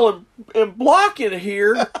metal and block in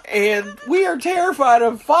here, and we are terrified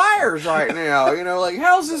of fires right now. You know, like,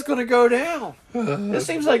 how's this going to go down? This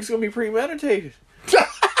seems like it's going to be premeditated.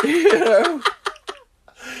 You know?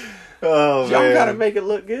 Oh, Y'all man. got to make it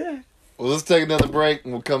look good. Well, let's take another break,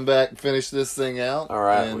 and we'll come back and finish this thing out. All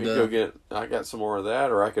right, and, we can go get. I got some more of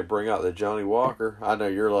that, or I could bring out the Johnny Walker. I know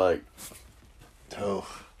you're like, oh,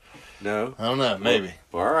 no, I don't know, maybe.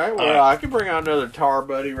 All right, well, I can bring out another Tar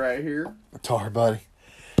Buddy right here. Tar Buddy.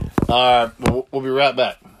 All right, we'll be right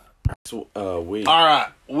back. So, All right,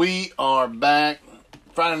 we are back.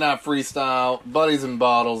 Friday Night Freestyle, Buddies and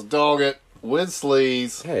Bottles, Dog It with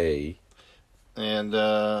Sleaze, Hey, and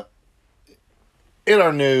in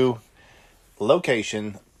our new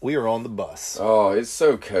location, we are on the bus. oh, it's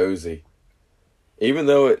so cozy. Even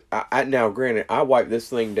though now, granted, I wiped this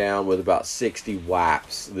thing down with about 60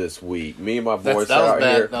 wipes this week. Me and my boys that was out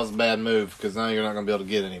bad. here. That was a bad move because now you're not going to be able to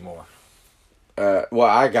get any more. Well,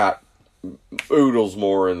 I got oodles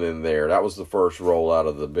more in there. That was the first roll out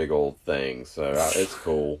of the big old thing, so it's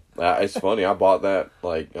cool. It's funny. I bought that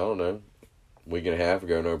like I don't know, week and a half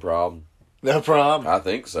ago, no problem. No problem. I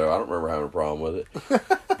think so. I don't remember having a problem with it.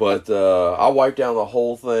 But I wiped down the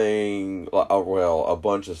whole thing, well, a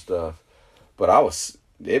bunch of stuff. But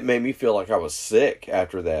it made me feel like I was sick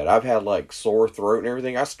after that. I've had like sore throat and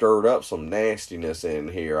everything. I stirred up some nastiness in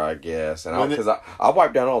here, I guess. And because I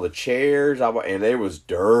wiped down all the chairs, and there was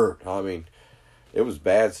dirt. I mean, it was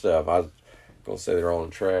bad stuff. I was going to say they're all in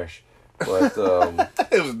trash. But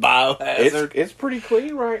it was biohazard. It's pretty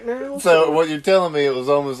clean right now. So what you're telling me, it was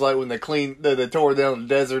almost like when they tore down the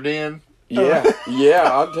Desert Inn. Yeah,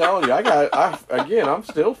 I'm telling you, I'm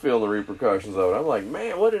still feeling the repercussions of it. I'm like,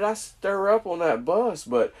 man, what did I stir up on that bus?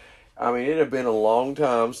 But I mean, it had been a long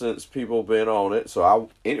time since people been on it,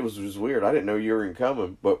 so it was just weird. I didn't know you were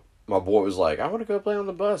coming, but my boy was like, I want to go play on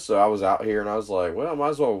the bus, so I was out here and I was like, well, I might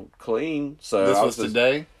as well clean. So this was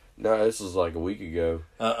today. No, this was like a week ago.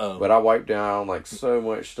 But I wiped down like so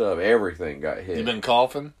much stuff. Everything got hit. You been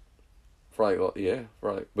coughing? But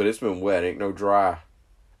it's been wet. Ain't no dry.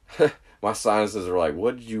 My sinuses are like,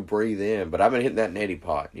 what did you breathe in? But I've been hitting that neti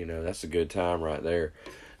pot. That's a good time right there.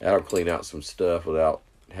 That'll clean out some stuff without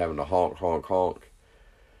having to honk, honk, honk.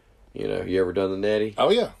 You ever done the neti?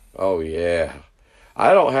 Oh, yeah. Oh, yeah.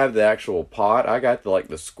 I don't have the actual pot. I got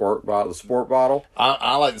the squirt bottle, the sport bottle.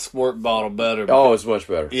 I like the squirt bottle better. Oh, it's much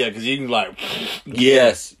better. Yeah, because you can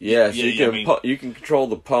Yes. Yeah, you can control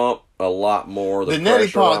the pump a lot more. The neti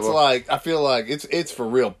pot's I feel like it's for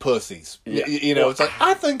real pussies. Yeah. It's like,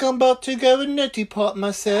 I think I'm about to go a neti pot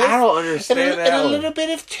myself. I don't understand that. And a little bit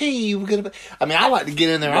of tea. I like to get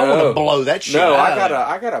in there. I want to blow that shit out.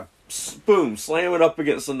 I gotta boom, slam it up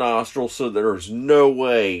against the nostril so there's no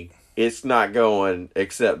way it's not going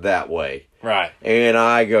except that way. Right. And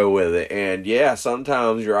I go with it. And yeah,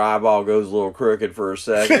 sometimes your eyeball goes a little crooked for a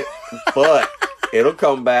second, but it'll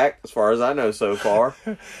come back as far as I know so far.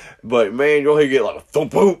 But man, you'll get like a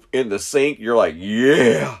thump boop in the sink. You're like,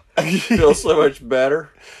 yeah, feels so much better.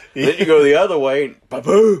 Then you go the other way and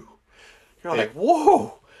ba-boo. You're like,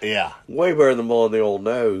 whoa. Yeah. Way better than blowing the old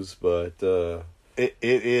nose, but it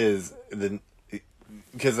is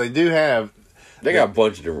because they do have. They got a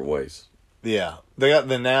bunch of different ways. Yeah. They got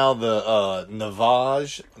the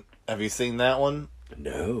Navage. Have you seen that one?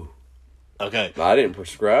 No. Okay. I didn't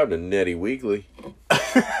prescribe to Netty Weekly.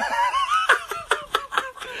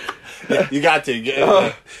 You got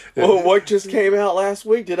to. Well, what just came out last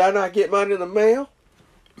week? Did I not get mine in the mail?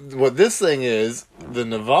 What this thing is, the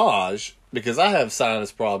Navage, because I have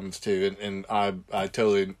sinus problems too, and I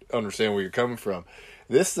totally understand where you're coming from.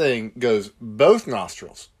 This thing goes both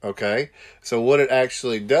nostrils, okay? So what it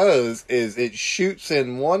actually does is it shoots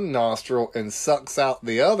in one nostril and sucks out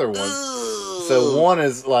the other one. So one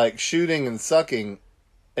is like shooting and sucking,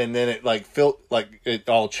 and then it it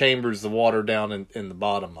all chambers the water down in the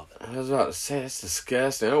bottom of it. I was about to say, that's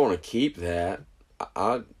disgusting. I don't want to keep that.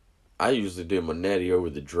 I usually do my neti over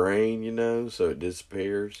the drain, so it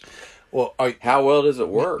disappears. Well, how well does it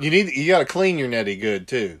work? You got to clean your neti good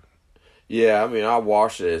too. Yeah, I mean, I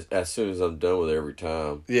wash it as soon as I'm done with it every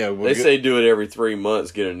time. Yeah, they say do it every 3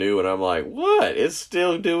 months, get a new one. I'm like, what? It's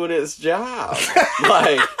still doing its job.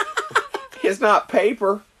 Like, it's not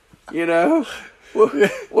paper, Hey,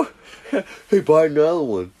 buy another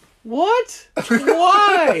one. What?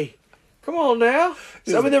 Why? Come on now.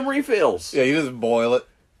 Some of them refills. Yeah, you just boil it.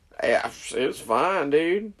 Yeah, it's fine,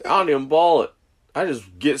 dude. I don't even boil it. I just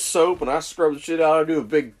get soap and I scrub the shit out. I do a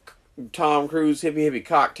big Tom Cruise hippie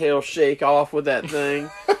cocktail shake off with that thing.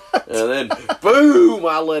 And then, boom,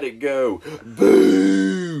 I let it go.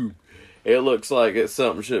 Boom. It looks like it's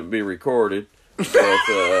something shouldn't be recorded.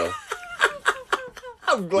 But,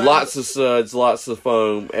 lots of suds, lots of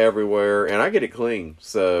foam everywhere, and I get it clean.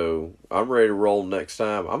 So I'm ready to roll next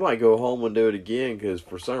time. I might go home and do it again because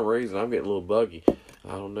for some reason I'm getting a little buggy.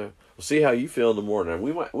 I don't know. We'll see how you feel in the morning.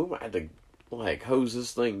 We might have to hose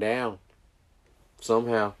this thing down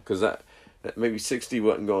somehow because that maybe 60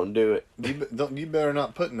 wasn't going to do it. You better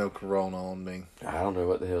not put no Corona on me. I don't know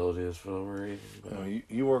what the hell it is for some reason.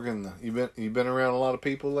 You working? You been around a lot of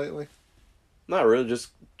people lately? Not really.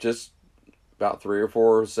 Just about 3 or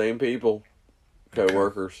 4 same people,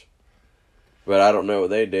 co-workers. Okay. But I don't know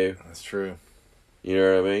what they do. That's true. You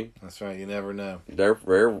know what I mean? That's right. You never know. They're.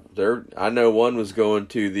 I know one was going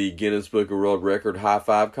to the Guinness Book of World Record high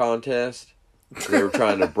five contest. They were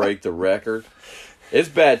trying to break the record. It's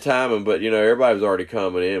bad timing, but everybody was already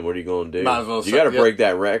coming in. What are you going to do? Might as well you got to break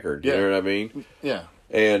that record. You know what I mean? Yeah.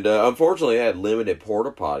 And unfortunately, they had limited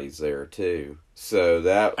porta potties there too. So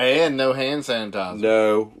that and no hand sanitizer.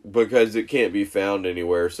 No, because it can't be found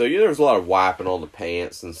anywhere. So there's a lot of wiping on the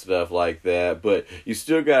pants and stuff like that. But you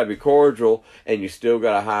still got to be cordial, and you still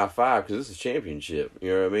got to high five because this is a championship.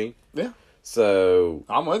 You know what I mean? Yeah. So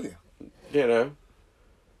I'm with you. You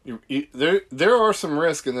know, there are some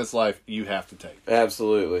risks in this life you have to take.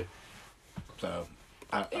 absolutely. So,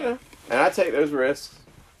 And I take those risks.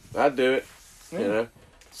 I do it. Yeah. You know,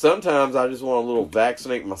 sometimes I just want a little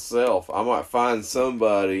vaccinate myself. I might find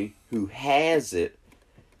somebody who has it,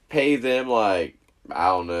 pay them like, I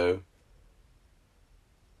don't know,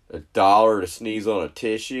 $1 to sneeze on a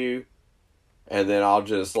tissue, and then I'll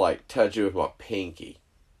just like touch it with my pinky,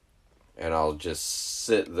 and I'll just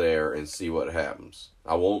sit there and see what happens.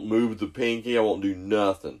 I won't move the pinky. I won't do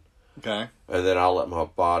nothing. okay. And then I'll let my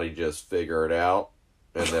body just figure it out,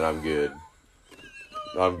 and then I'm good.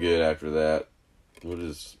 I'm good after that.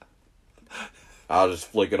 I'll just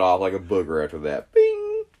flick it off like a booger after that.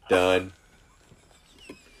 Bing! Done.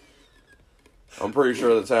 I'm pretty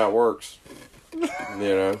sure that's how it works. You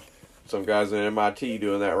know, some guys in MIT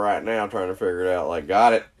doing that right now, trying to figure it out. Like,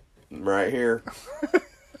 got it. Right here.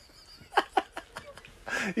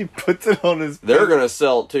 He puts it on his... They're going to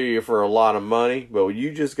sell it to you for a lot of money, but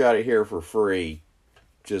you just got it here for free.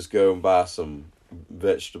 Just go and buy some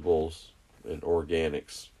vegetables and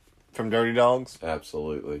organics. From Dirty Dogs?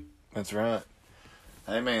 Absolutely. That's right.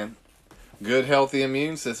 Hey, man. Good, healthy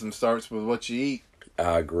immune system starts with what you eat.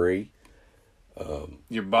 I agree.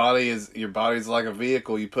 Your body's like a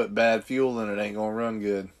vehicle. You put bad fuel in it, ain't gonna run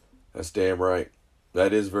good. That's damn right.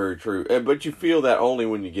 That is very true. But you feel that only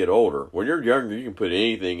when you get older. When you're younger, you can put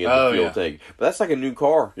anything in the fuel tank. But that's like a new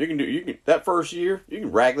car. You can that first year, you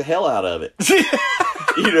can rag the hell out of it.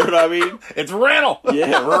 You know what I mean? It's rental.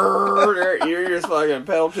 Yeah, you're just fucking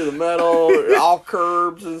pedal to the metal, off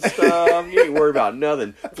curbs and stuff. You ain't worried about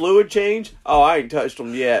nothing. Fluid change? Oh, I ain't touched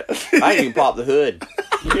them yet. I ain't even popped the hood.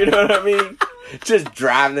 You know what I mean? Just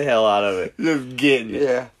driving the hell out of it. Just getting it.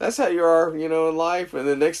 Yeah, that's how you are, you know, in life. And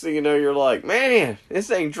the next thing you know, you're like, man, this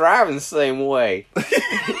ain't driving the same way.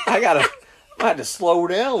 I have to slow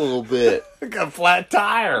down a little bit. I got a flat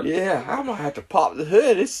tire. Yeah, I might have to pop the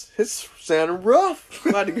hood. It's sounding rough.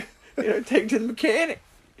 I'm about to, take it to the mechanic.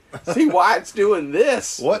 See why it's doing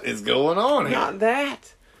this. What is going on here? Not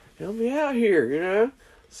that. Help me out here, you know?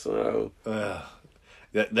 So.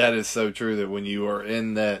 That is so true that when you are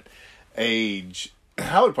in that age,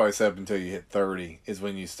 I would probably say up until you hit 30 is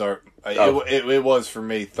when you start. It was for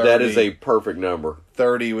me 30. That is a perfect number.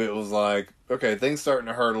 30, it was like, okay, things starting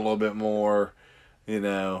to hurt a little bit more, you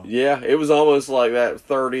know. Yeah, it was almost like that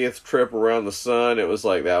 30th trip around the sun. It was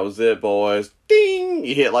like, that was it, boys. Ding!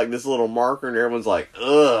 You hit like this little marker and everyone's like,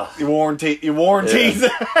 ugh. Your warranties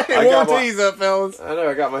up, fellas. I know,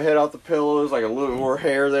 I got my head off the pillows, like a little more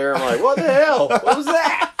hair there. I'm like, what the hell? What was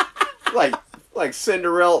that? Like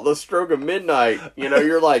Cinderella at the stroke of midnight. You know,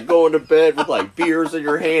 you're like going to bed with like beers in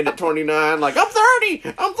your hand at 29. Like, I'm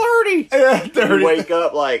 30! Yeah, 30. You wake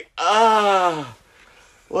up like,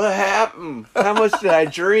 what happened? How much did I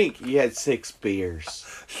drink? You had 6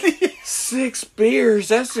 beers. 6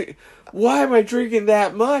 beers? Why am I drinking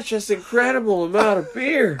that much? That's an incredible amount of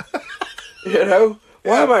beer. You know?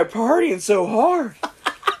 Why am I partying so hard?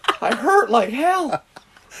 I hurt like hell.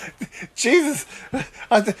 Jesus,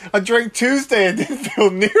 I drank Tuesday and didn't feel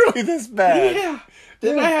nearly this bad. Yeah.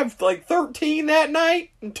 Didn't I have like 13 that night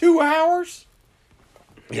in 2 hours?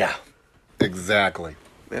 Yeah, exactly.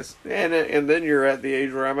 And then you're at the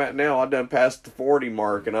age where I'm at now. I done passed the 40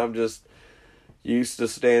 mark, and I'm just used to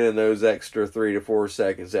standing those extra 3 to 4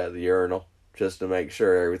 seconds at the urinal just to make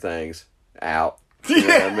sure everything's out. You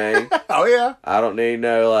know what I mean? Oh, yeah. I don't need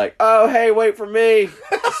no, like, oh, hey, wait for me.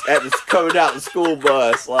 It's coming out the school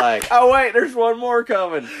bus. Like, oh, wait, there's one more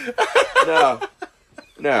coming.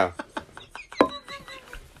 No.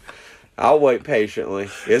 I'll wait patiently.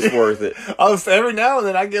 It's worth it. Every now and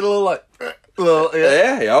then I get a little like,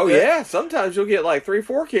 yeah. Sometimes you'll get like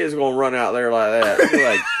 3-4 kids gonna run out there like that. You're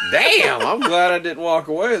like, damn, I'm glad I didn't walk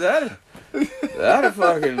away. That'd have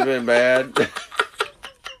fucking been bad.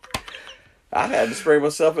 I had to spray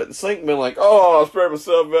myself at the sink and been like, oh, I sprayed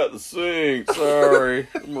myself at the sink. Sorry.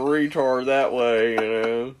 I'm a retard that way, you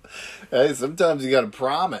know. Hey, sometimes you got to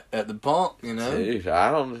prime it at the pump, you know. Dude,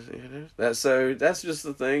 I don't, that's just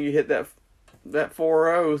the thing. You hit that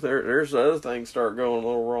 4.0, there's other things start going a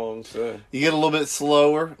little wrong, so. You get a little bit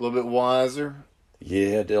slower, a little bit wiser.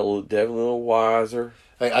 Yeah, definitely a little wiser.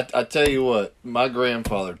 Hey, I tell you what, my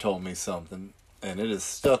grandfather told me something, and it has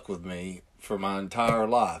stuck with me for my entire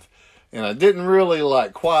life. And I didn't really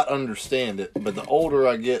quite understand it, but the older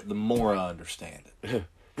I get, the more I understand it.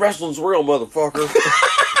 Wrestling's real, motherfucker.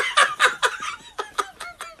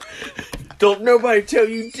 Don't nobody tell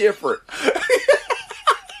you different.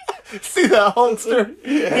 See that Hulkster?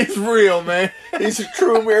 Yeah. He's real, man. He's a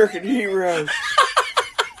true American hero.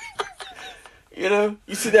 You know,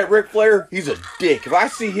 you see that Ric Flair? He's a dick. If I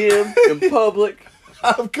see him in public,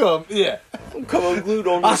 I'm come unglued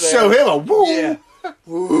on I'll his show ass. him a woo. Yeah.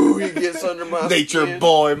 Woo, he gets under my Nature skin.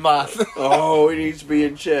 boy, my. Oh, he needs to be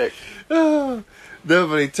in check. No,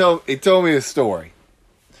 but he told me a story,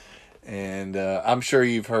 and I'm sure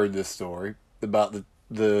you've heard this story about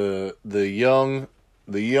the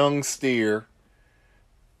young steer,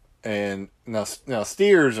 and now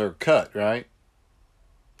steers are cut, right?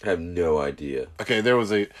 I have no idea. Okay, there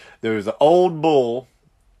was an old bull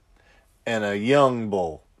and a young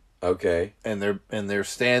bull. Okay. And they're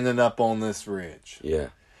standing up on this ridge. Yeah.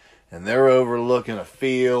 And they're overlooking a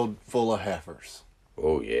field full of heifers.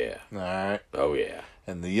 Oh, yeah. All right. Oh, yeah.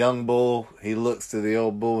 And the young bull, he looks to the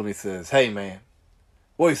old bull and he says, "Hey, man,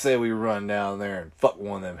 what do you say we run down there and fuck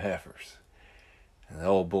one of them heifers?" And the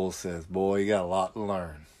old bull says, "Boy, you got a lot to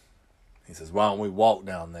learn." He says, "Why don't we walk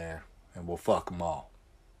down there and we'll fuck them all?"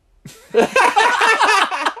 That's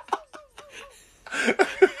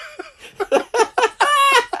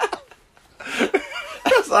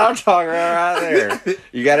what I'm talking about right there.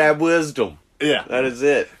 You gotta have wisdom. Yeah. That is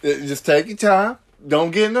it. Just take your time.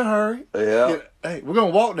 Don't get in a hurry. Yeah. Hey, we're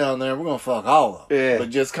going to walk down there and we're going to fuck all of them. Yeah. But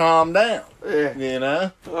just calm down. Yeah. You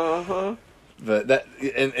know? Uh-huh. But that,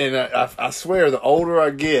 and I swear, the older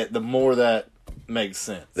I get, the more that makes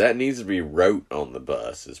sense. That needs to be wrote on the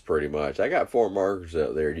bus, is pretty much. I got 4 markers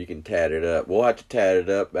up there. You can tat it up. We'll have to tat it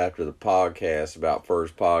up after the podcast, about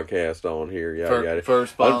first podcast on here.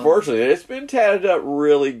 First podcast. Unfortunately, it's been tatted up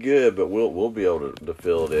really good, but we'll be able to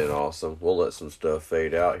fill it in awesome. We'll let some stuff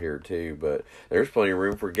fade out here, too. But there's plenty of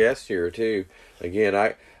room for guests here, too. Again,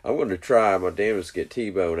 I'm going to try my damnedest to get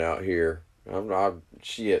T-Bone out here.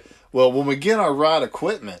 Shit. Well, when we get our ride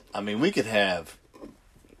equipment, I mean, we could have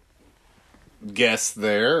guests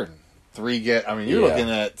there, and 3 guests. I mean, you're looking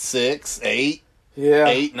at 6, 8, Yeah.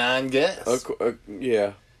 8, 9 guests.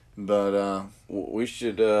 Yeah. But We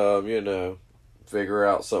should, figure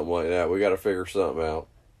out something like that. We got to figure something out.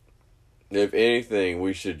 If anything,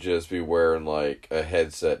 we should just be wearing, like, a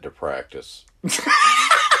headset to practice.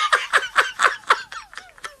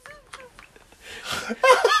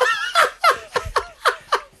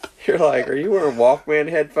 You're like, "Are you wearing Walkman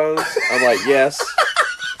headphones?" I'm like, "Yes."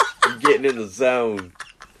 I'm getting in the zone.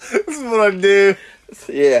 this is what I do.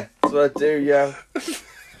 Yeah, that's what I do, yo.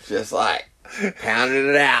 Just like pounding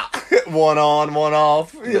it out. One on, one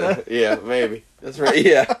off. Yeah, maybe. That's right,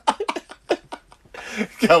 yeah.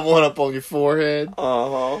 Got one up on your forehead.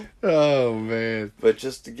 Uh-huh. Oh, man. But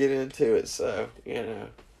just to get into it, so,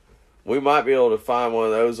 we might be able to find one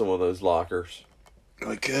of those in one of those lockers.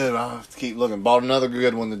 We could. I'll have to keep looking. Bought another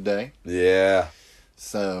good one today. Yeah.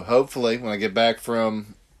 So, hopefully, when I get back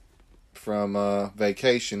from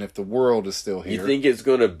vacation, if the world is still here. You think it's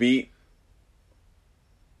going to beat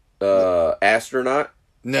Astronaut?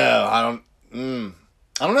 No, I don't.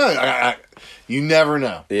 I don't know. You never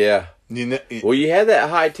know. Yeah. Well, you had that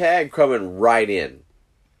high tag coming right in.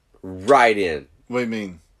 Right in. What do you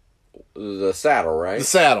mean? The saddle, right? The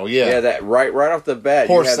saddle, yeah. Yeah, that right off the bat,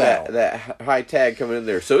 Horse you have saddle. that high tag coming in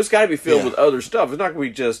there. So it's got to be filled with other stuff. It's not going to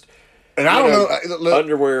be just and I don't know. Look,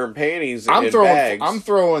 underwear and panties and bags. I'm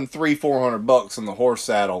throwing $300-400 on the horse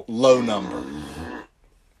saddle. Low number.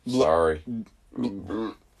 Sorry.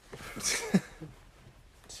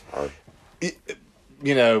 Sorry.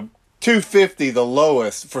 $250 the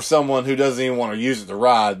lowest for someone who doesn't even want to use it to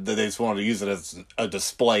ride. That they just want to use it as a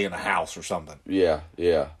display in a house or something. Yeah.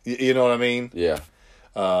 You know what I mean? Yeah.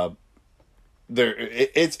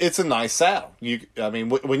 It's a nice saddle.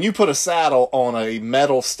 When you put a saddle on a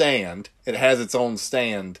metal stand, it has its own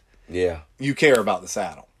stand. Yeah. You care about the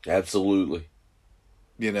saddle. Absolutely.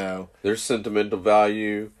 There's sentimental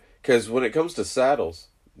value. Because when it comes to saddles,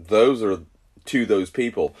 those are to those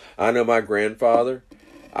people. I know my grandfather,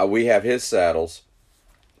 we have his saddles.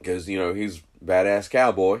 Because, he's badass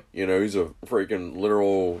cowboy. He's a freaking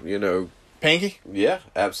literal, Pinky? Yeah,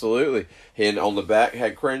 absolutely. And on the back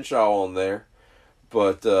had Crenshaw on there.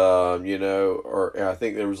 But, or I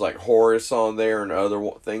think there was like Horace on there and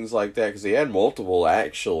other things like that. Because he had multiple,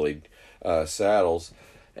 actually, saddles.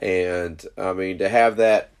 And, to have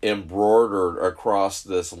that embroidered across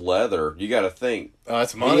this leather, you got to think. Oh,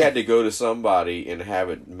 that's money. He had to go to somebody and have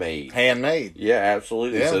it made. Handmade. Yeah,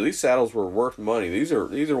 absolutely. Yeah. So these saddles were worth money. These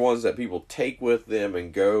are ones that people take with them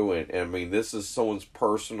and go. And this is someone's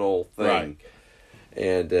personal thing. Right.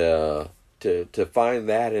 And to find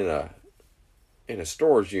that in a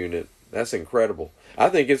storage unit, that's incredible. I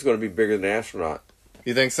think it's going to be bigger than Astronaut.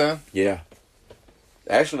 You think so? Yeah.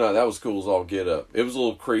 Astronaut, that was cool as all get up. It was a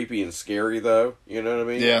little creepy and scary, though. You know what I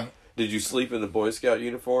mean? Yeah. Did you sleep in the Boy Scout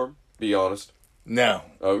uniform? Be honest. No.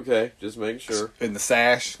 Okay, just making sure. In the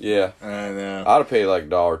sash? Yeah. I know. I'd have paid like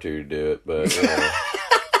 $1 or $2 to do it, but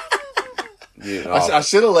I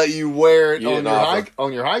should have let you wear it You on didn't your offer.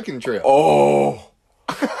 on your hiking trip. Oh,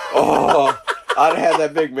 I'd have had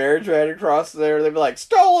that big marriage right across there. They'd be like,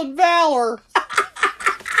 "Stolen valor,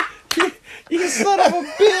 you son of a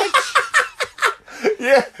bitch!"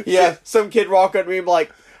 Yeah. Some kid walk up to me and be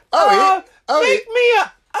like, "Make me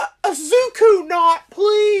a Zuku knot,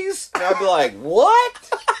 please." And I'd be like, "What?"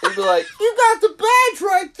 He'd be like, "You got the badge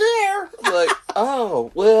right there." I'd be like,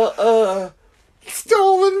 "Oh, well,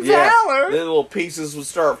 Stolen valor. The little pieces would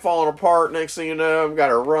start falling apart. Next thing you know,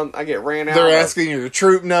 I get ran out. They're asking your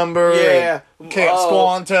troop number. Yeah. Camp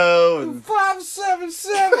Squanto. And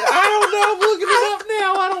 577. I don't know. I'm looking it up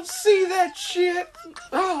now. I don't see that shit.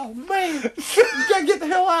 Oh, man. You gotta get the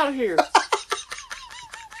hell out of here.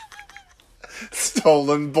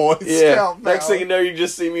 Stolen Boy Yeah. Scout Next thing you know, you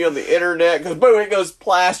just see me on the internet. Because, boom, it goes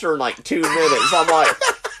plaster in like 2 minutes. I'm like,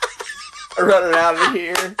 running out of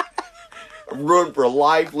here. I'm ruined for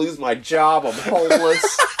life. Lose my job. I'm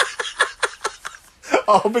homeless.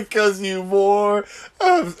 All because you wore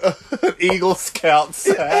an Eagle Scout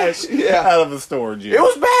sash out of a storage unit. It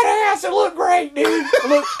was badass. It looked great, dude.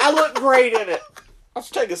 I looked great in it. I was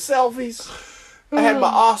taking selfies. I had my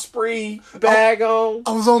Osprey bag on.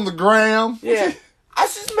 I was on the gram. Yeah. I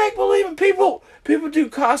just make believe in people. People do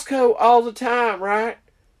Costco all the time, right?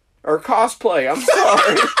 Or cosplay. I'm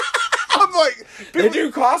sorry. I'm like, They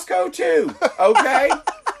do Costco too. Okay?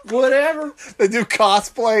 Whatever. They do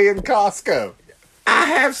cosplay in Costco. I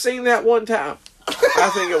have seen that one time.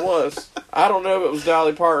 I think it was. I don't know if it was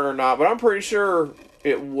Dolly Parton or not, but I'm pretty sure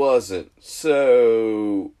it wasn't.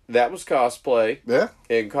 So that was cosplay. Yeah.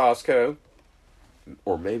 In Costco.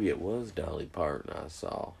 Or maybe it was Dolly Parton I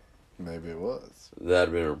saw. Maybe it was. That'd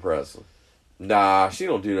have been impressive. Nah, she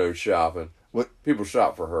don't do no shopping. What? People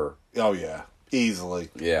shop for her. Oh, yeah. Easily.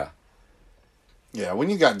 Yeah. Yeah, when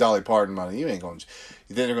you got Dolly Parton money, you ain't going to...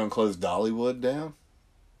 You think they're going to close Dollywood down?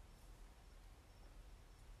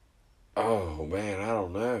 Oh, man, I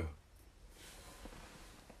don't know.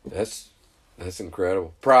 That's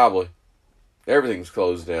incredible. Probably. Everything's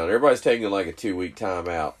closed down. Everybody's taking like a 2-week time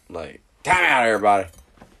out. Like, time out, everybody.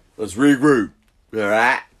 Let's regroup. All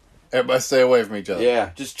right? Everybody stay away from each other.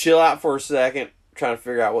 Yeah, just chill out for a second. Trying to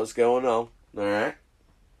figure out what's going on. All right?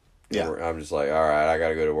 Yeah. I'm just like, all right, I got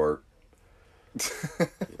to go to work.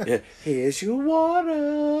 Yeah. Here's your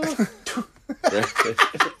water.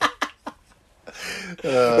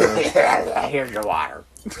 Here's your water.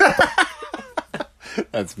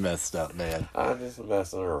 That's messed up, man. I'm just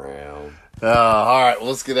messing around. All right,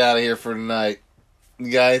 well, let's get out of here for tonight.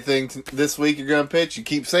 You got anything this week you're gonna pitch? You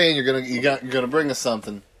keep saying you're gonna bring us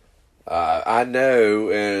something. I know,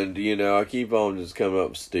 and I keep on just coming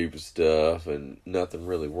up with stupid stuff and nothing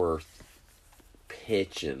really worth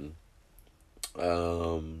pitching.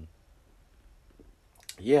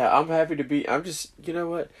 Yeah, I'm happy to be. I'm just, you know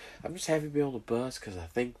what? I'm just happy to be on the bus because I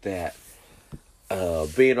think that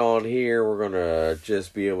being on here, we're gonna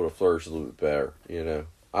just be able to flourish a little bit better.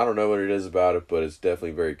 I don't know what it is about it, but it's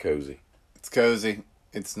definitely very cozy. It's cozy.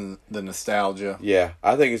 It's the nostalgia. Yeah,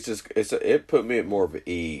 I think it put me at more of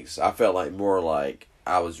ease. I felt like more like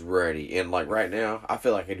I was ready, and like right now, I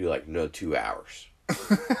feel like I do like another 2 hours.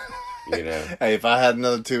 Hey, if I had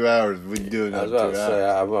another 2 hours, we'd do another 2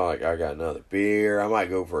 hours. I got another beer. I might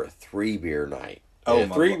go for a 3-beer night. Oh,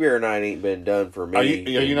 my 3-beer night ain't been done for me. Are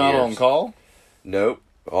you not on call? Nope.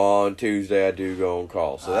 On Tuesday, I do go on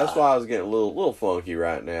call, so that's why I was getting a little funky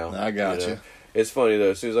right now. I got you. It's funny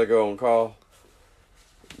though. As soon as I go on call,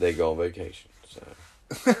 they go on vacation. So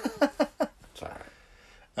it's all right.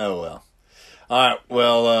 Oh well. All right.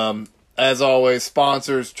 Well, as always,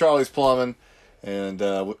 sponsors Charlie's Plumbing. And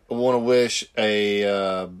I want to wish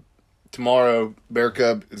tomorrow Bear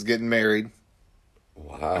Cub is getting married.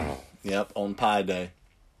 Wow. Yep, on Pi Day.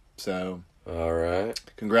 So. All right.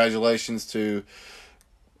 Congratulations to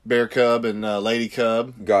Bear Cub and Lady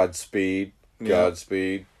Cub. Godspeed.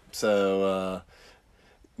 Godspeed. So,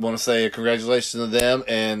 want to say congratulations to them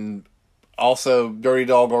and also Dirty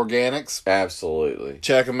Dog Organics. Absolutely.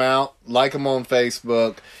 Check them out. Like them on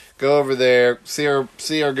Facebook. Go over there, see our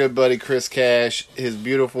good buddy Chris Cash, his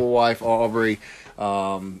beautiful wife Aubrey.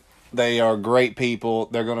 They are great people.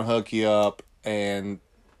 They're going to hook you up, and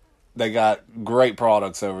they got great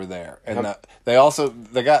products over there. And they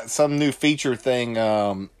got some new feature thing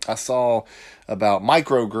I saw about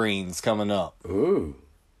microgreens coming up. Ooh,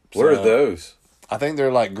 what are those? I think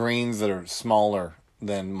they're like greens that are smaller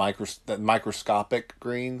than microscopic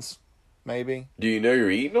greens, maybe. Do you know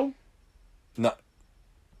you're eating them? No.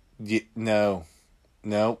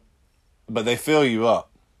 No, but they fill you up.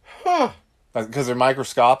 Huh. Because they're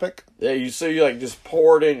microscopic? Yeah, you like just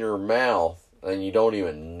pour it in your mouth and you don't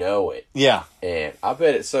even know it. Yeah. And I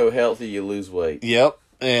bet it's so healthy you lose weight. Yep.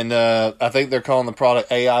 And I think they're calling the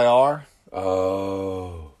product AIR.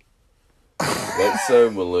 Oh. That's so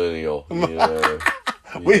millennial. You know?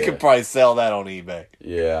 We could probably sell that on eBay.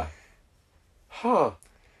 Yeah. Huh.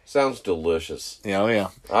 Sounds delicious. Yeah, yeah.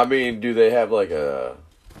 I mean, do they have like a...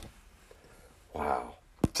 Wow.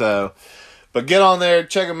 So, but get on there,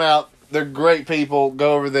 check them out. They're great people.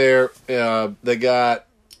 Go over there. They got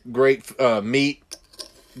great meat,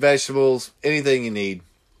 vegetables, anything you need.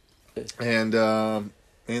 And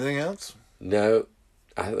anything else? No,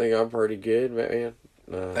 I think I'm pretty good, man.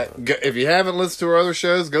 If you haven't listened to our other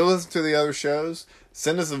shows, go listen to the other shows.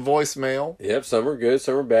 Send us a voicemail. Yep, some are good,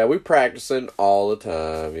 some are bad. We practicing all the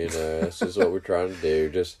time, you know. That's just what we're trying to do.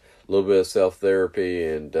 Just a little bit of self-therapy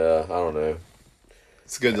and, I don't know.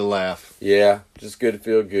 It's good to laugh. Yeah, just good to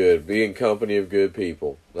feel good. Be in company of good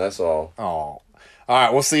people. That's all. Oh. All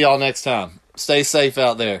right, we'll see y'all next time. Stay safe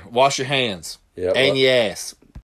out there. Wash your hands. Yep. And your ass.